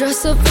 so dress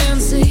so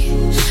fancy,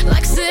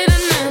 like Sid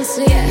and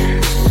Nancy, yeah.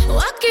 Oh,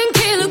 I can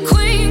kill a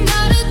queen,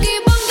 gotta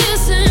keep on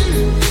kissing.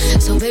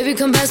 So baby,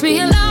 come pass me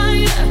a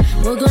lighter,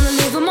 we're gonna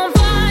leave them on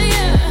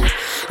fire.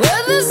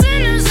 We're the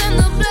sinners and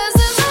the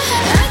blessings.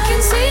 I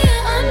can see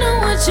it, I know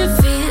what you're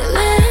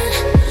feeling.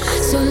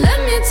 So let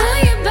me tell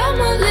you about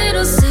my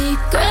little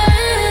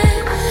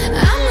secret.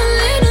 I'm a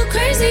little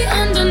crazy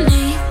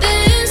underneath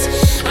this,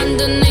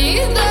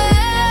 underneath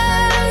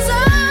this.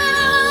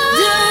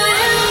 Do you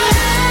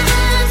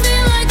ever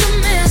feel like a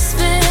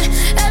misfit?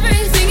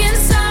 Everything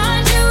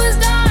inside you is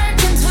dark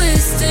and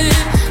twisted.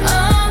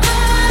 Oh,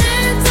 but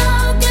it's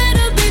okay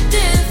to be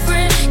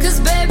different, 'cause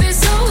baby,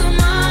 so am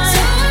I.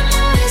 So am I,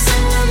 so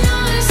am I,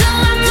 so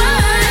am I. Do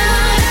you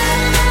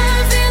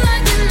ever feel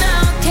like an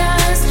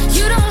outcast?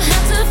 You don't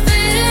have to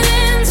fit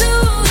into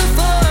the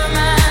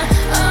format.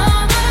 Oh,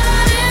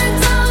 but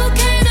it's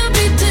okay to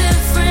be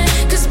different,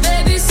 'cause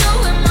baby, so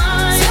am I.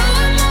 So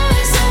am I,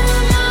 so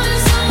am I,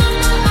 so am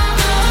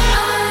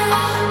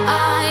I.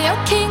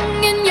 You're king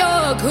and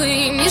you're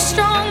queen. You're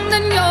strong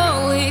then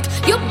you're weak.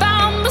 You're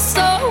bound but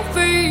so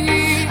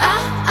free.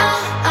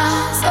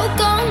 So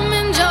come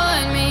and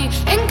join me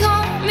and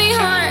call me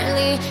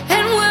Harley,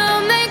 and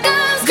we'll make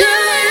us good. Do you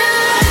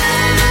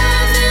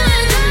ever feel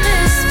like a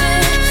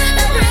misfit?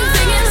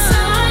 Everything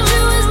inside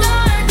you is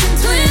dark and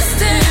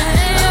twisted.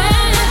 Oh,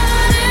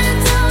 but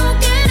it's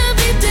okay to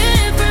be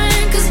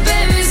different, 'cause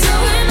baby, so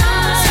am I.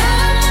 So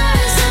am I,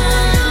 so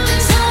am I,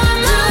 so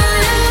am I. Do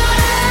you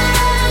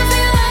ever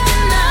feel like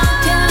an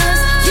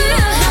outcast? You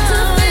don't have to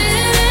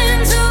fit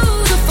into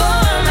the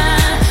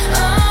format.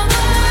 Oh,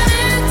 but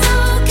it's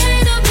okay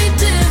to be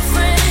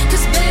different,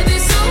 'cause baby,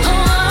 so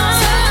am I.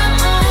 So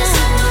am I,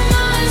 so am I,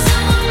 so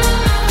am I.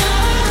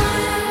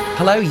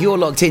 Hello, you're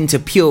locked into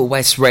Pure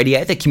West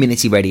Radio, the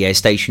community radio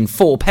station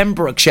for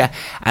Pembrokeshire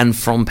and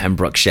from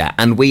Pembrokeshire.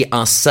 And we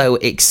are so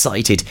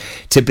excited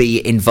to be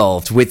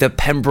involved with the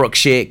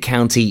Pembrokeshire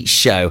County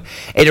Show.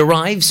 It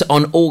arrives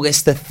on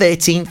August the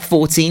 13th,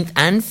 14th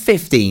and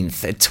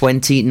 15th,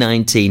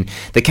 2019.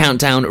 The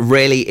countdown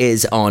really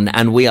is on,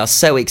 and we are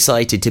so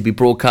excited to be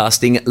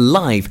broadcasting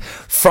live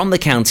from the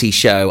county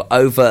show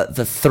over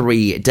the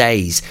 3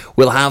 days.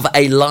 We'll have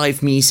a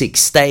live music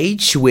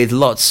stage with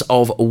lots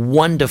of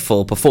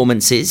wonderful performances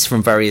performances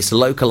from various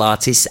local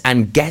artists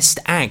and guest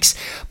acts.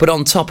 But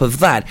on top of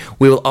that,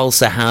 we will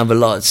also have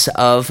lots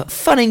of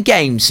fun and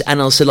games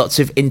and also lots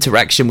of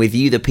interaction with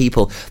you, the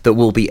people that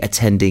will be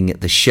attending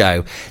the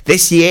show.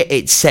 This year,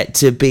 it's set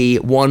to be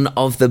one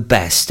of the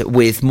best,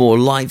 with more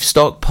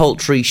livestock,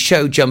 poultry,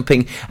 show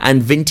jumping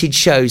and vintage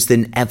shows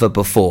than ever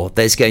before.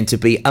 There's going to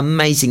be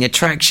amazing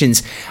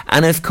attractions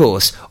and, of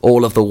course,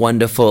 all of the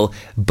wonderful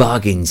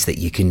bargains that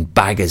you can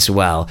bag as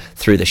well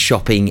through the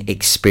shopping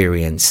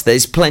experience.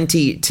 There's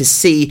plenty to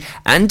see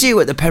and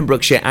do at the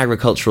Pembrokeshire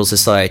Agricultural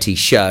Society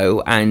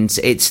show, and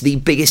it's the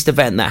biggest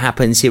event that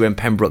happens here in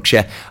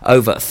Pembrokeshire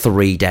over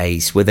 3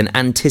 days, with an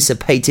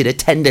anticipated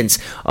attendance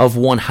of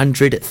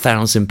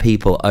 100,000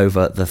 people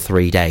over the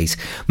 3 days.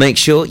 Make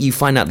sure you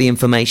find out the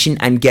information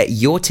and get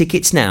your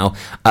tickets now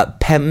at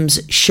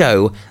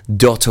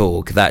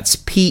pemsshow.org. That's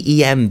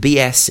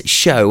PEMBS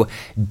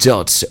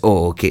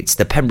show.org. It's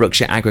the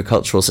Pembrokeshire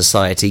Agricultural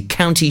Society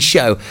County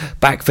Show,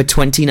 back for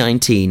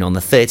 2019 on the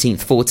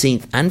 13th,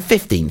 14th and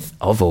 15th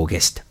of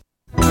August.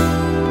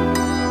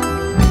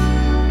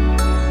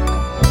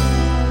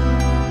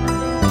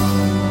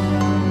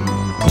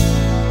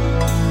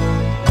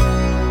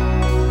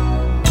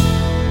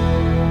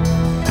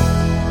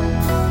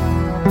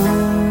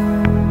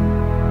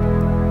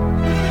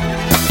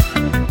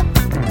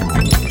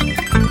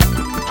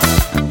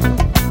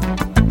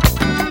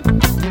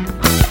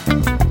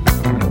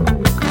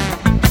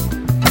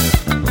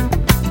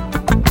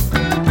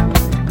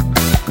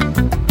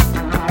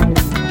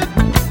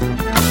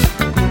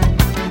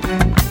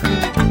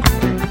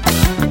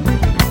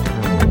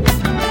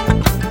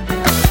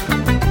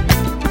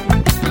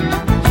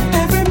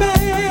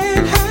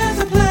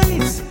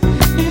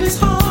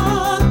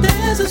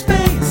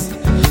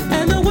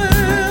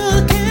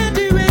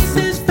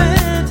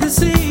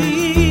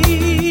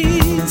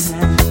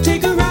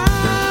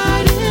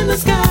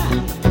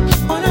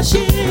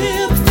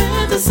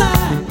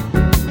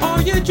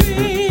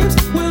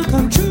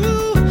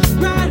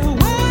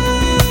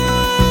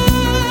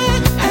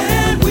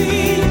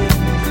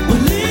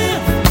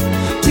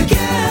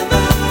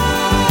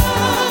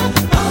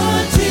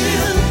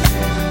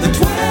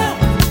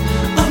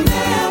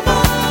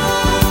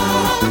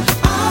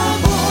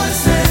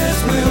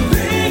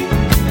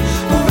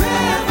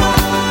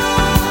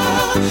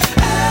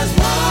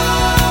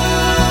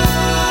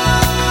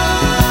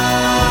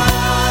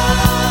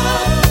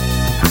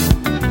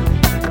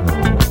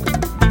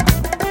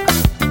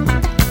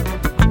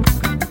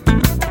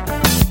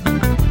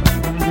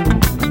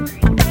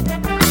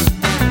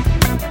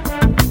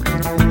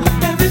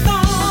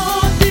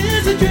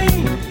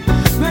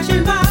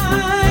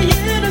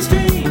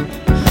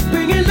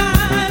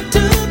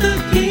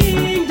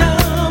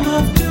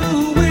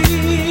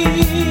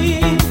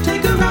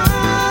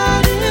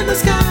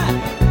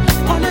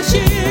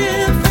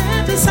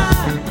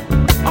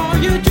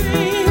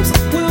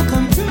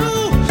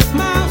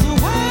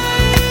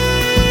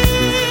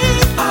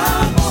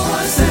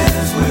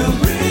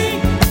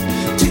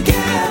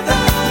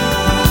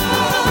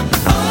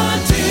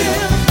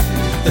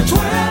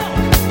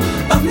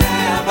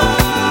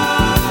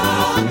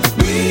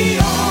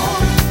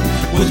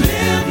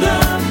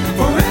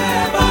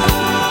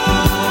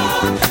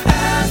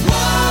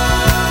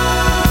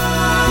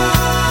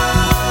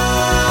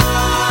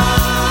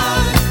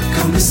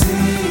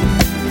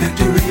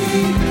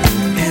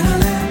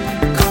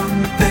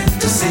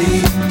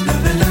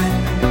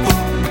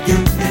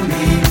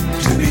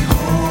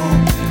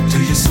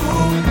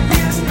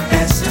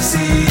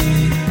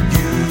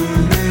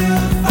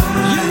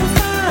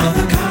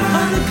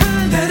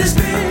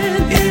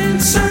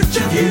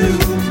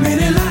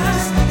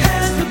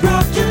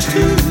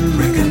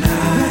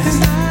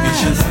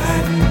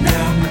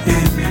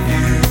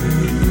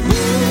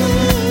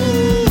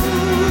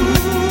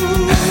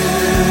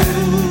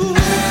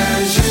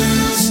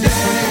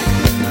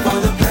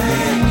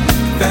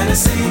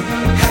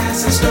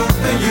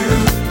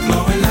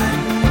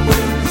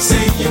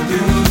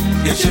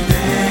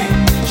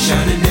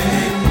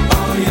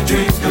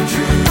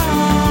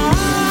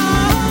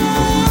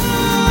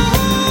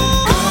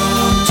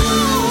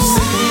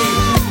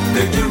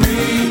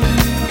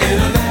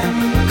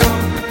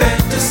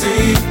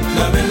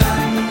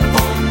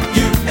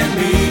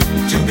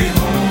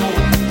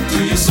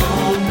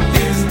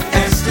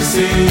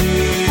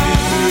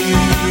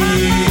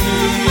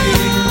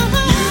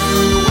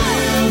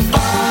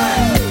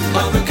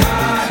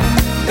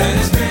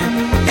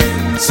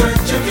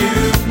 Search of you,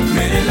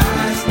 many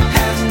lies.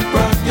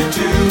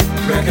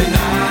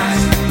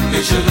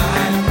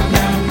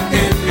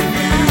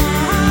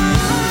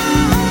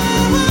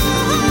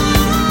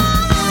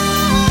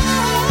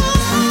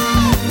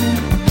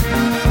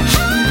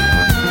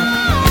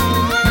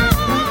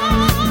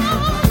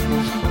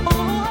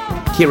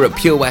 Here at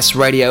Pure West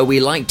Radio, we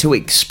like to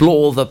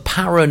explore the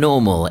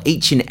paranormal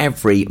each and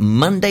every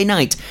Monday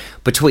night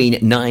between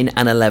 9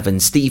 and 11.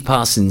 Steve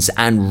Parsons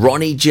and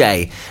Ronnie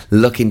J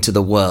look into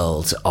the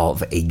world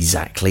of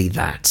exactly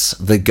that.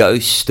 The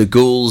ghosts, the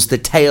ghouls, the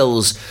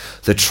tales,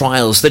 the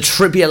trials, the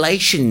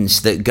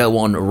tribulations that go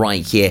on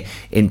right here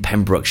in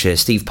Pembrokeshire.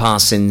 Steve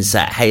Parsons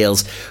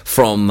hails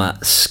from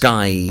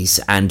Sky's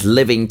and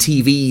Living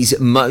TV's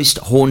Most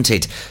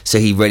Haunted, so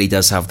he really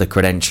does have the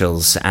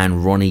credentials.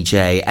 And Ronnie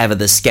J, ever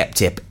the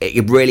skeptic.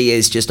 It really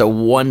is just a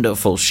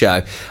wonderful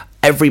show.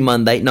 Every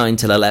Monday, 9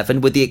 till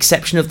 11, with the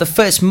exception of the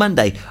first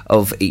Monday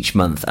of each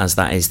month, as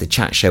that is the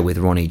chat show with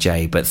Ronnie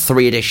J. But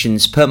 3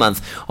 editions per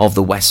month of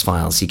the West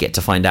Files. You get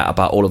to find out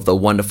about all of the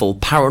wonderful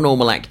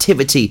paranormal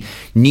activity,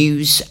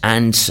 news,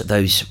 and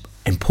those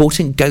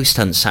important ghost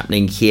hunts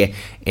happening here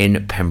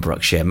in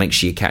Pembrokeshire. Make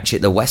sure you catch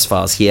it, the West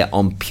Files, here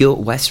on Pure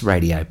West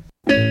Radio.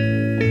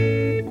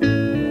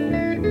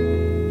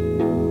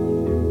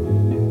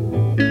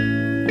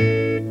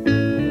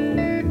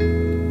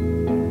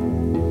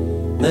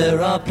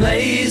 There are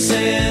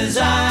places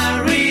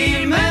I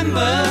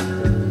remember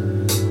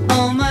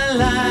all my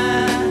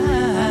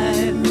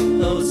life,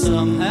 though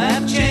some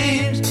have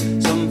changed,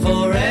 some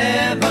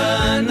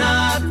forever,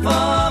 not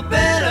for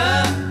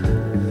better.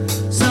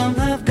 Some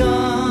have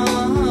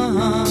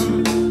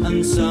gone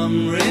and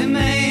some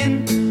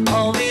remain.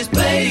 All these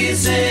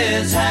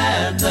places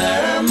had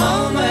their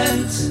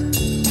moments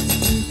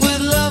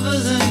with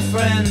lovers and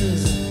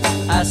friends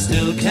I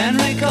still can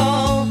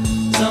recall.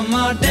 Some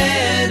are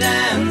dead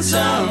and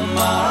some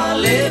are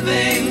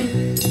living.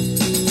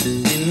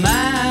 In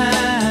my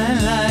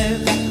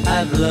life,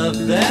 I've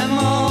loved them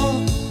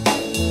all.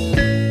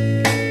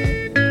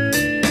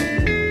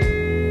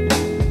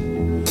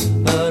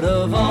 But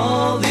of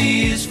all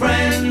these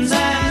friends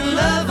and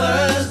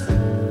lovers,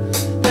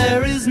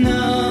 there is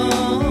no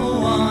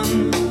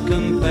one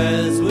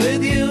compares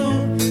with you.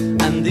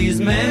 And these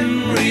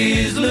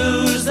memories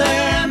lose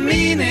their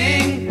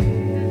meaning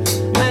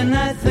when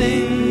I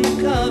think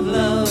of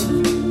love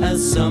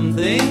as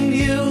something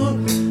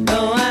new.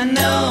 Though I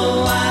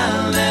know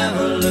I'll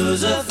never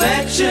lose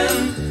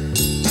affection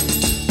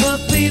for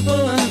people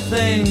and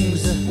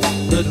things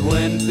that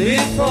went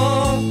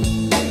before.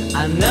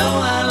 I know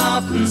I'll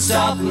often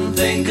stop and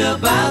think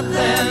about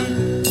them.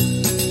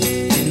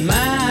 In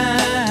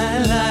my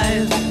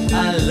life,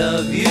 I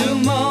love you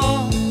more.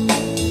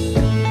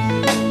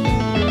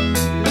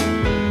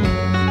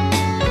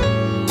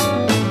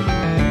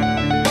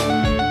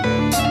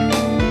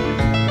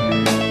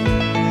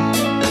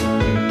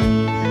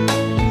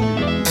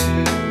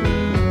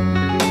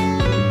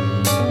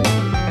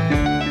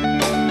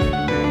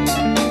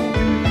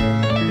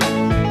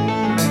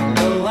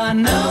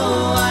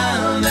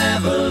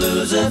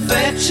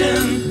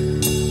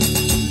 Affection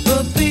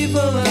for people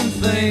and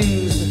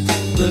things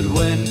that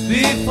went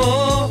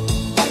before.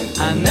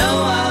 I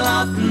know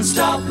I'll often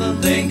stop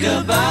and think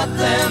about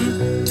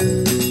them.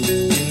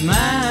 In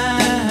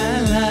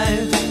my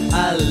life,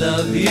 I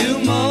love you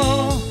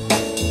more.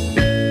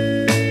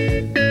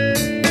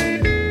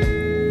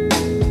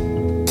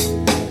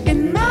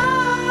 In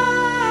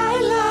my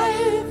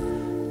life,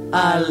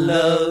 I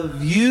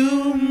love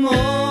you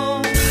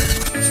more.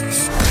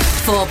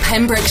 For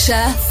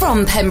Pembrokeshire,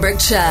 from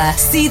Pembrokeshire.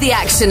 See the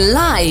action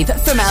live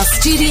from our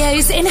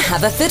studios in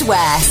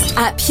Haverfordwest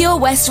at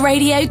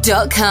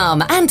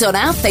purewestradio.com and on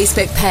our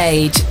Facebook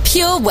page,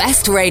 Pure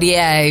West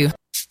Radio.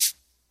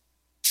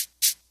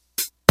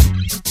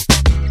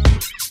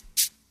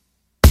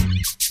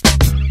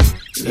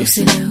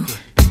 Lucy Lou,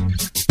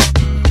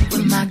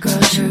 with my girl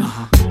Drew,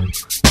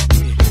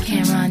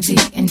 Cameron D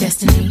and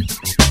Destiny,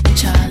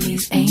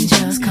 Charlie's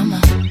Angels, come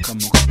on.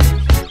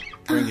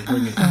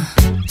 Bring it.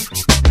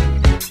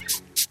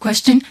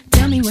 Question,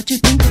 tell me what you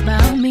think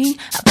about me.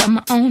 I buy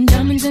my own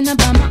diamonds and I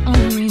buy my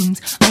own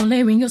rings.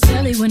 Only ring your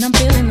celly when I'm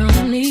feeling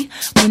lonely.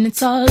 When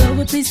it's all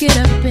over, please get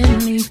up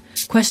and leave.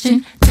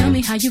 Question, tell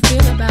me how you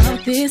feel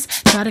about this.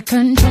 Try to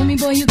control me,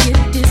 boy, you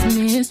get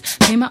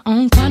dismissed. Pay my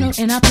own condo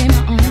and I pay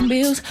my own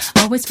bills.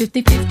 Always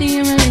 50-50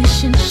 in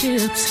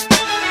relationships.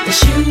 The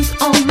shoes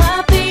on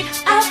my feet,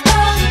 I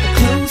bought. The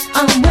clothes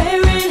I'm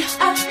wearing,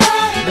 I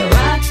bought. The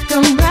rock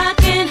I'm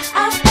rocking,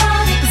 I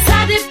bought. 'Cause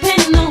I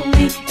depend on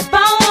me if I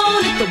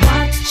want it. The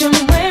watch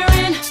I'm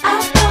wearing, I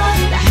bought.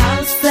 The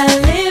house I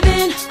live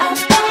in, I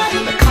bought.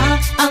 The car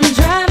I'm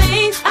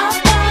driving, I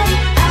bought.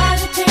 I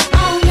depend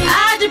on me,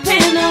 I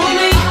depend on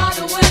me. All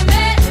the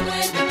women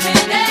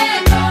independent,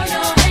 throw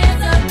your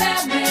hands up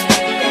at me.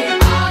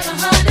 All the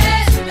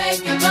honeys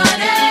making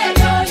money,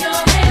 throw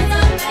your hands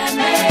up at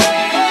me.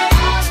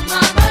 All the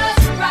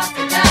mamas rock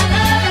the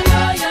dollar,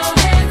 throw your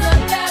hands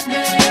up at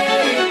me.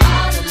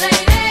 All the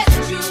ladies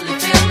truly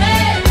feel me,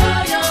 throw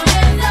your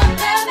hands up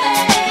at me.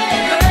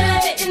 Girl, I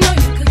didn't know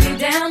you could get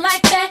down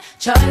like that.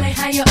 Charlie,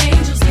 how your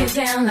angels get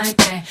down like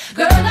that.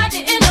 Girl, I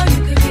didn't know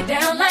you could get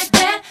down like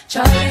that.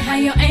 Charlie, how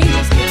your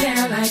angels get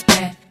down like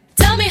that.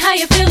 Tell me how how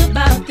you feel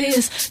about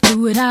this.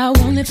 Do it how I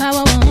want, live how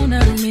I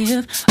wanna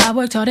live. I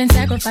worked hard and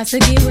sacrificed to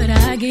get what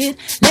I get.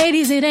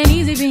 Ladies, it ain't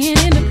easy being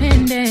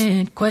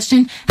independent.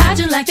 Question, how'd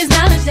you like this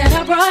knowledge that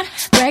I brought?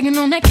 Bragging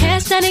on that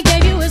cash that he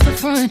gave you is the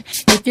front.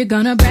 If you're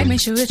gonna brag,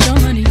 make sure it's your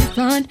money you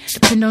fund.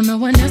 Depend on no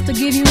one else to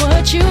give you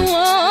what you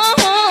want.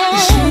 The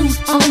shoes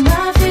on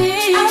my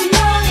feet, I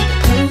love the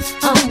clothes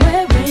I'm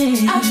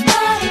wearing, I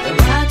love the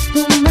rock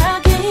on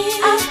my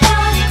game, I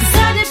love it. 'Cause I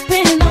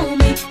depend on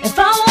me. If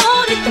I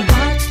want it, the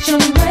watch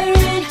I'm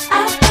wearing,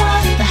 I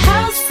love it. The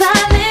house I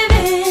live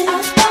in, I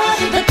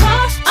love it. The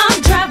car I'm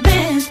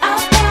driving, I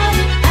love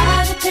it. I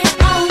depend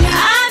on me. I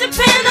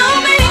depend on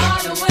me.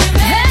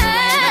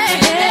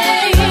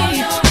 Hey, throw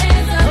your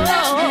hands up,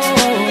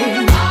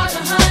 all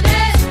the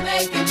honeys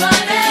making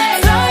money.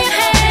 Throw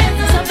your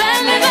hands up at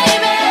me,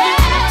 baby.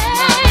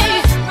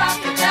 Rock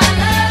the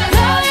dollar.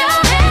 Throw your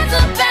hands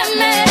up at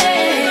me.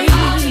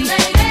 All the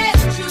ladies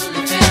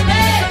truly feel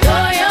me.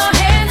 Throw your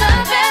hands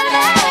up at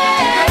me.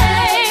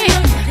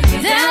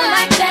 Get down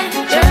like that,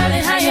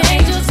 Charlie. How your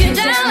angels get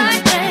down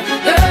like that,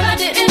 girl? I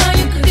didn't know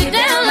you could get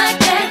down like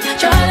that,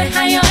 Charlie.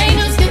 How your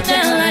angels get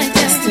down like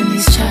that.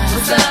 Destiny's Child,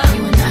 what's up?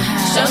 You and I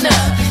have shown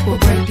up. We'll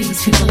break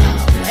these people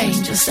off,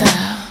 angel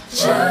style.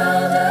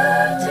 Child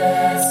of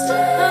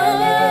destiny,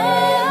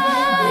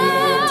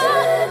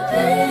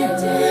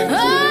 independent.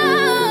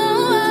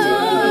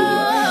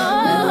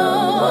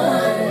 No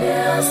one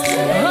else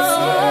can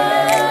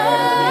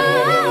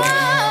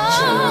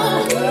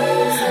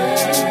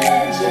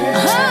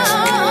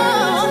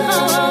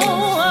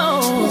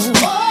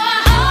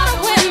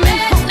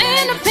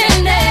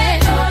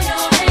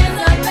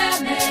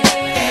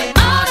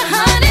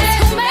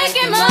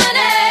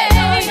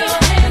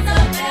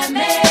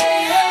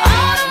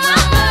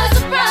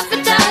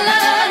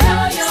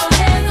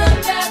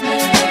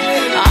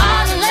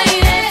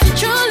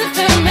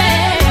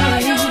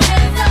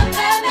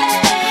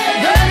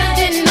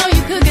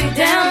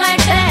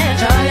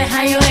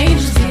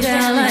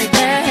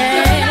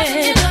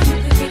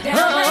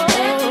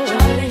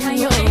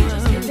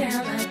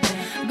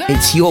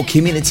It's your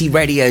community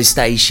radio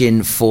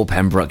station for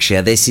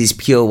Pembrokeshire. This is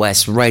Pure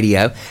West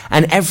Radio,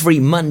 and every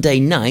Monday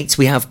night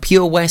we have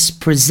Pure West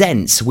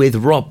Presents with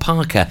Rob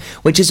Parker,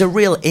 which is a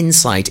real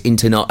insight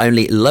into not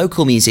only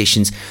local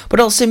musicians but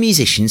also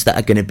musicians that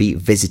are going to be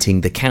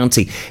visiting the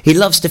county. He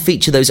loves to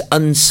feature those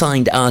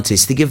unsigned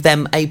artists to give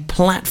them a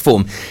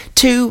platform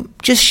to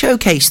just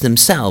showcase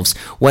themselves,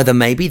 whether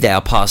maybe they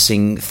are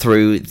passing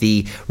through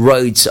the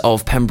roads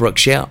of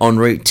Pembrokeshire en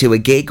route to a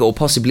gig, or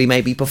possibly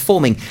maybe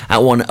performing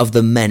at one of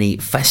the many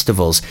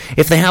festivals.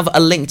 If they have a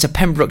link to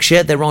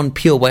Pembrokeshire, they're on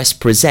Pure West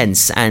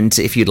Presents, and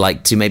if you'd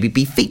like to maybe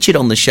be featured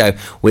on the show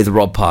with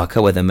Rob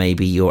Parker, whether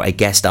maybe you're a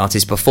guest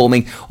artist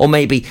performing, or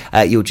maybe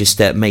you're just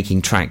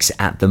making tracks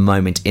at the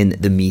moment in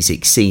the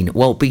music scene,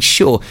 well, be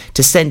sure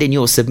to send in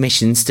your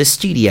submissions to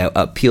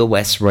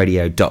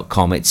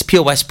studio@purewestradio.com. It's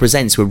Pure West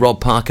Presents with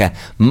Rob Parker,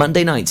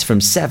 Monday nights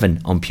from 7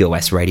 on Pure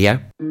West Radio.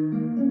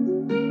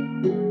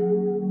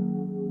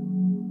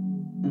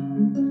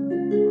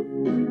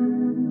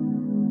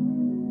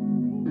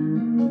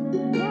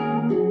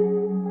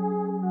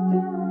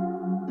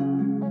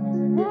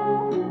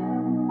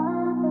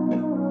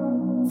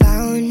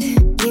 Found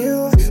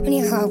you when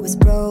your heart was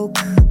broke.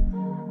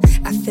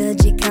 I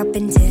filled your cup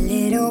until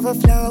it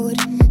overflowed.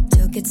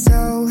 Took it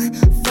so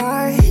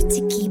far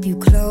to keep you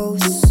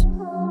close.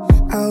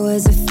 I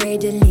was afraid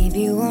to leave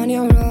you on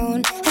your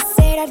own. I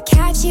said I'd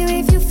catch you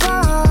if you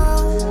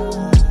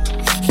fall,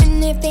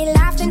 and if they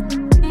laugh then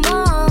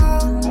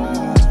more.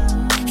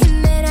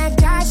 And then I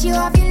got you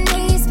off your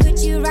knees,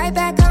 put you right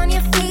back on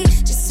your feet,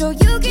 just so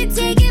you could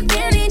take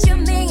advantage of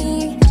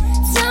me.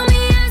 Tell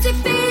me how's it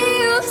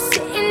feel,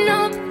 sitting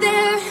up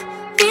there,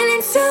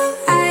 feeling so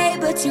high,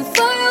 but too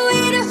far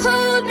away to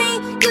hold me.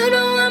 You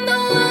know I'm the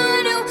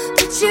one who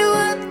put you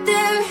up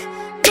there.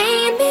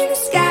 Name in the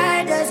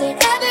sky, does it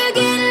ever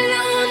get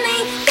lonely?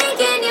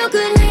 Thinking you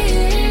could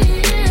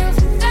live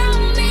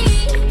without me.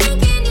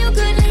 Thinking you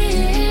could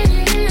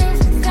live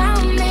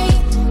without me.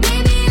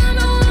 Maybe I'm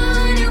the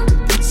one who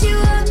put you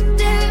up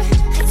there.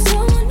 I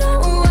don't know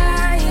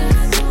why.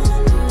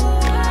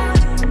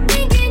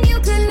 Thinking you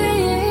could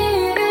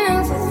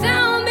live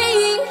without me.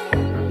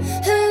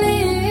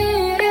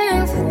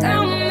 Live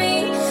without me.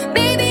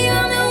 Baby,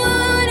 I'm the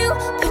one who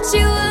put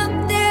you up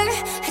there.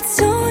 I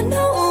don't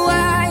know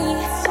why.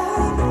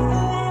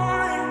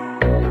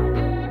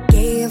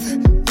 Gave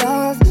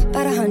love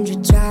about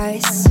 100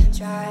 tries,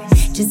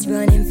 just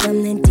running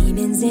from the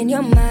demons in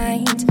your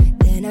mind.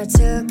 Then I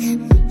took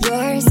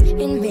yours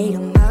and made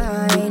them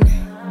mine.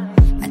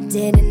 I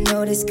didn't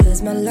notice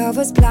 'cause my love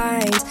was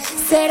blind.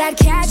 Said I'd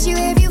catch you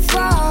if you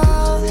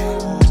fall,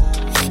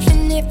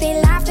 and if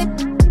they laughed at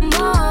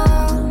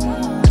more.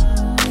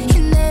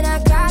 And then I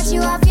got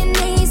you off your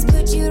knees,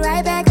 put you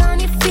right back on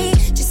your feet,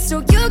 just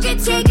so you could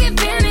take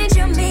advantage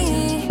of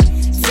me.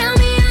 Tell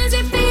me how's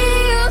it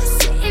feel,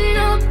 sitting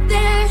up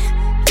there,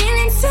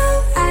 feeling so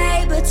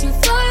high, but too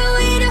far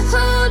away to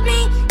hold me.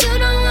 You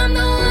know I'm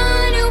the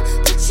one who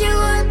put you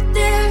up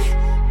there.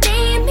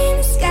 Name in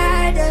the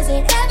sky, does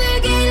it ever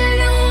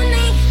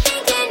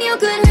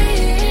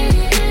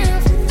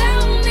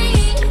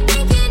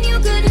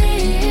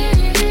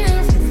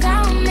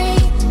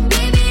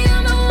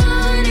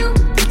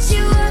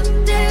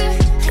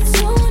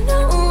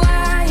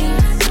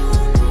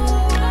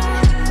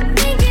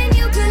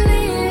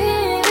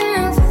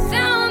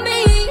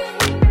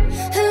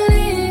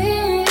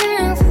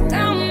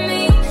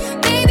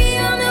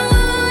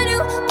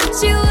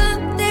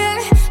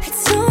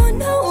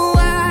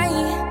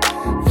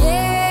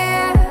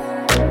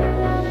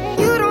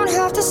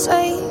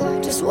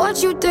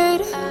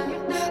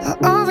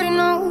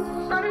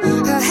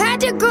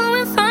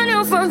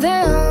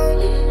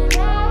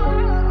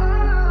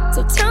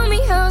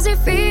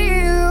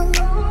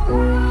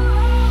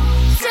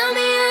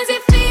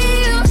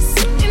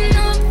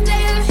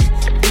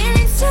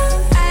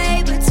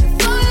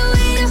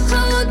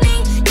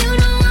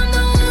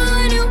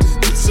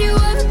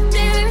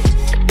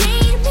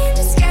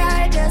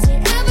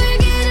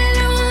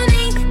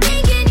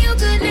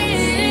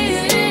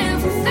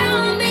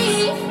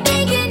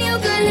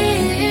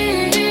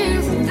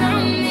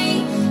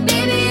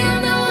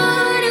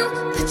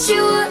thought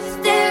you were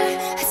there.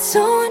 I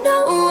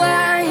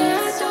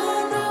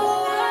don't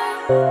know why.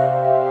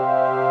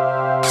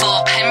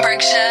 For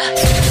Pembrokeshire,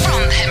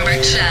 from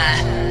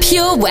Pembrokeshire,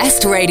 Pure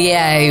West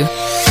Radio.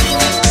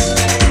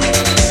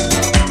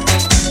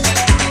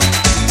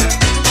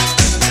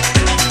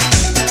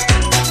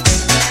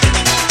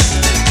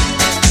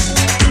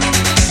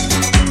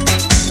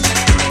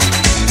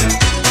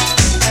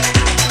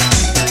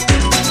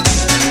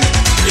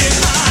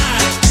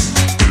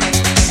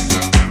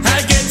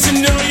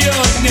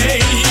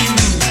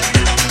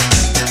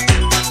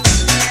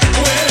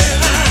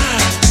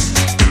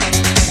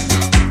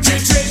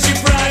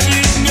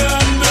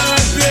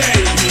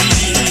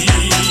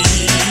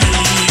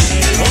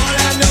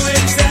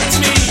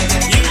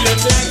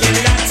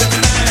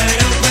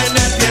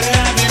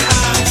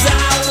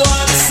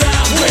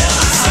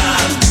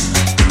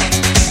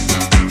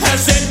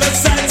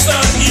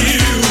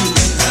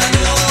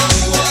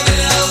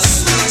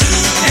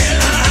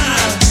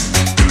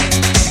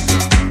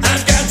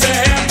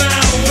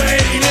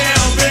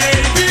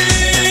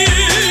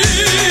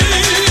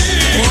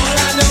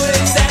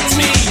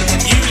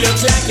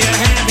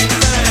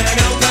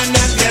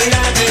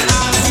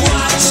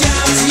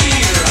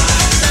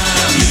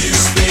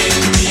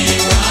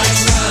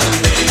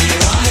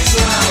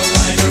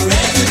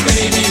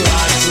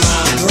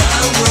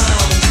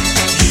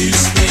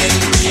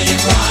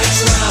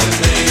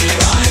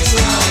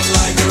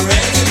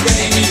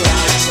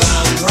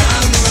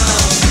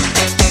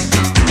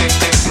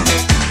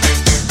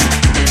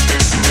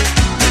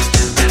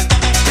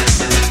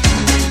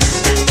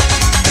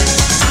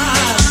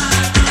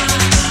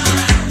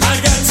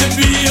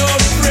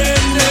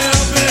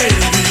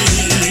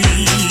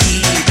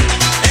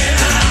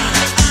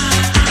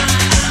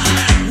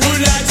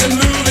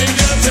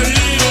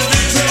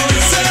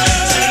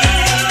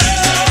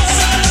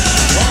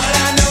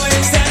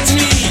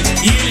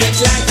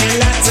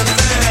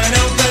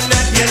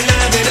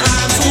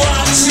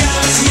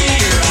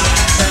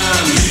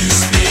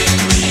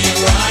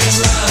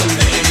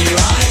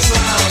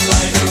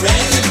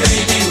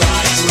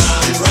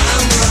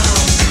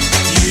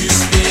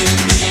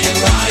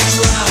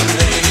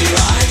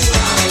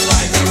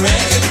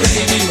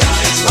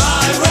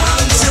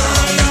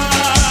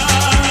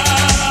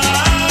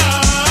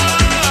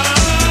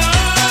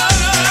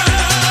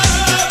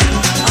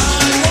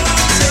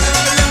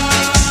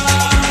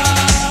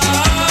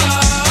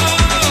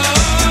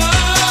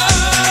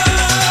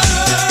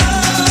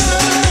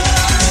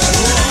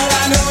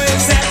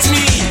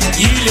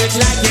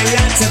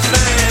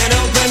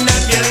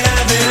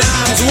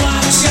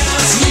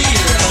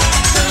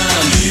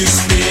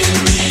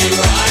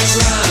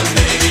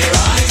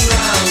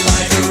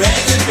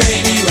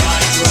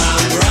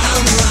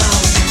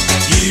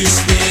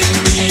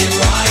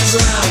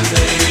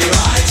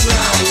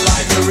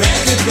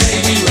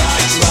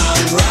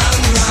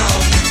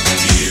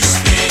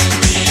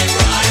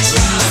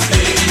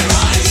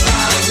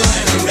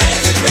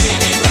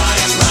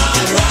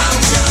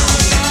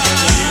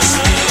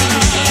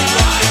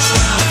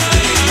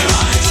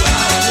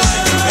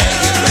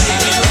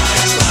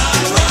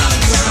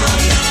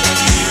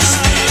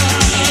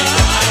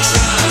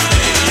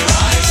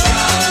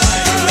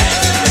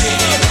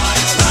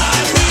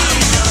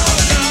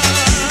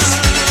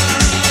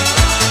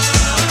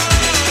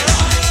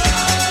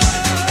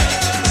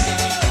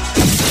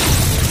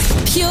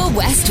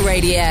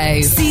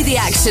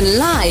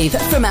 Live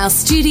from our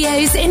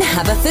studios in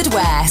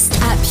Haverfordwest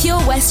at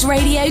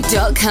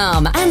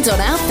purewestradio.com and on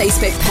our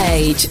Facebook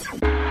page.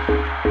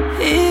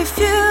 If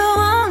you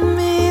want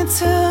me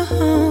to,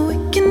 we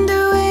can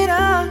do it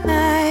all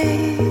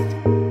night.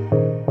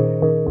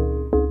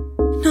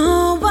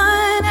 No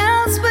one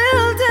else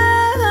will do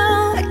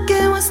like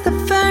it was the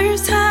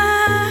first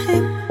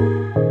time.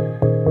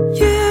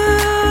 You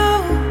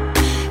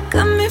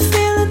got me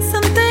feeling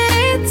something,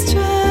 it's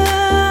true.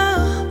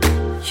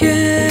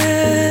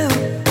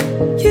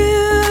 You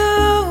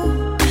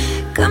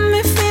got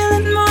me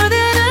feeling more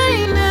than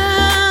I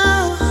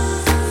know.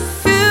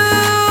 You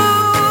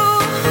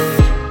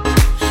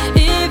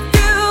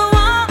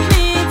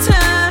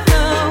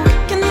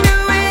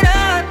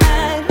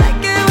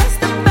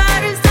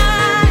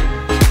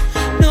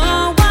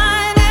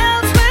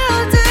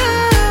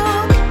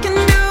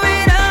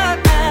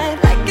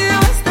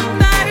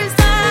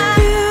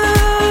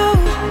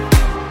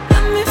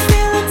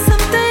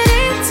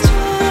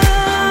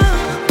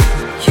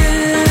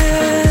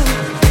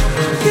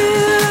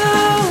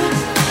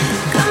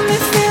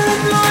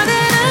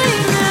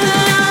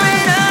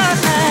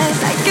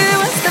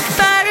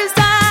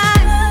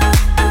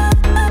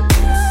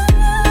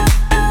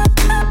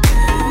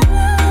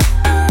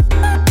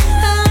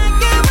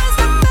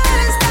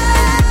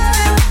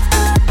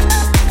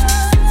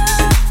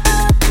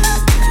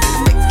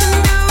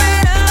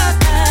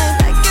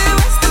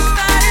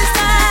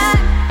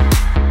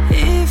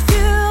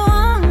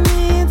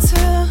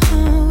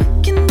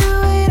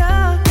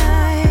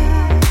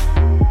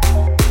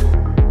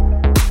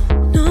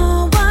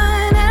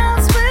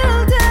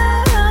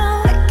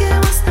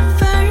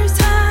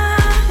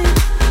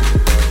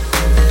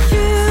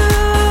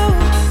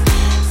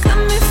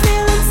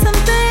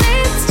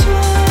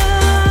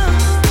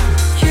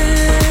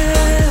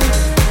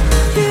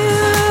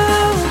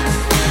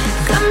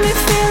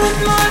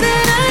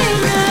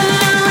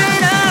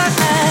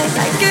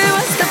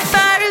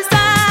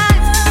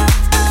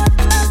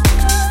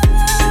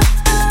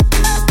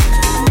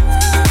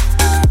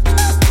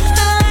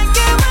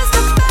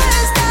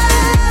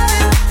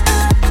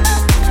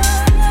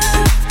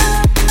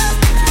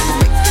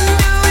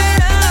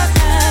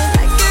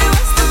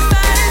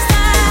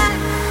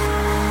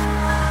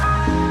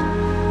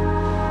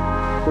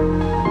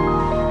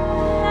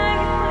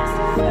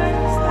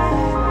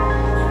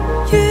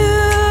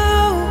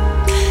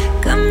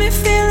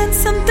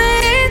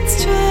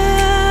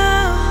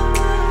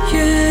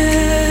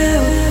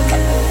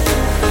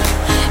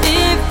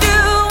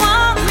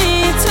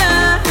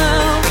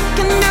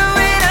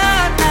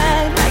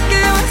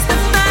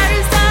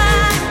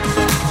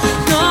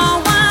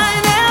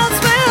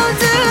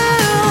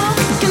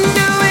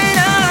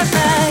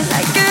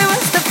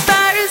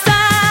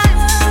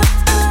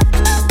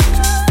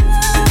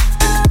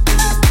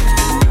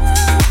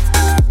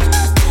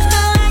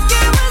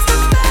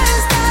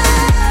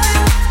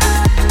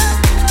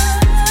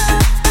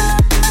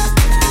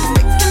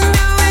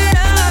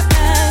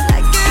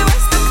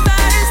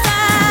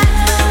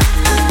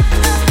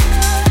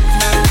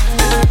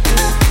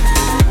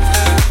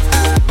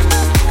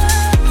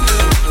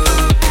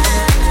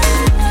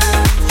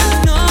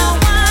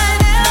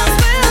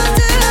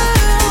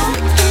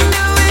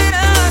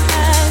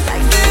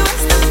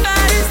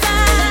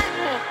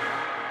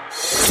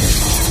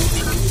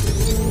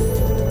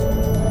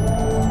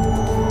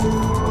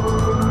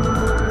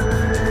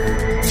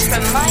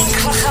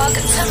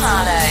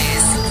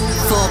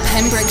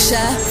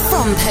Pembrokeshire,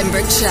 from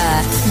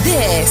Pembrokeshire.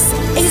 This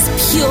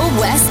is Pure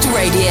West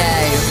Radio.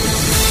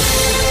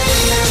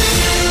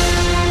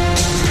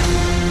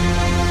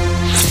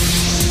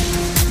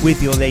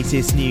 With your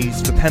latest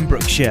news for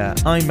Pembrokeshire,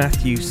 I'm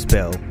Matthew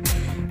Spill.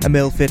 A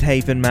Milford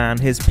Haven man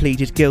has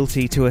pleaded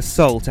guilty to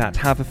assault at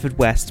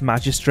Haverfordwest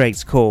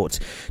Magistrates Court.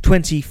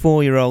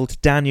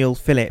 24-year-old Daniel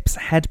Phillips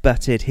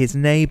headbutted his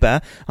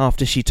neighbour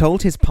after she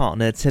told his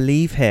partner to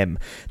leave him.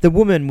 The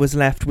woman was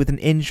left with an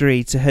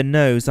injury to her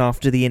nose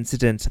after the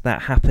incident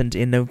that happened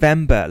in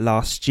November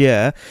last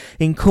year.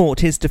 In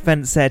court, his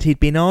defence said he'd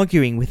been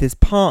arguing with his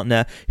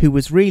partner, who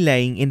was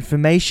relaying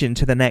information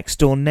to the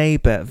next-door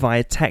neighbour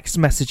via text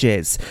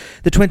messages.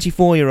 The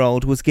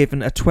 24-year-old was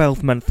given a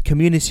 12-month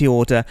community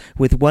order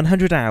with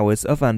 100 hours of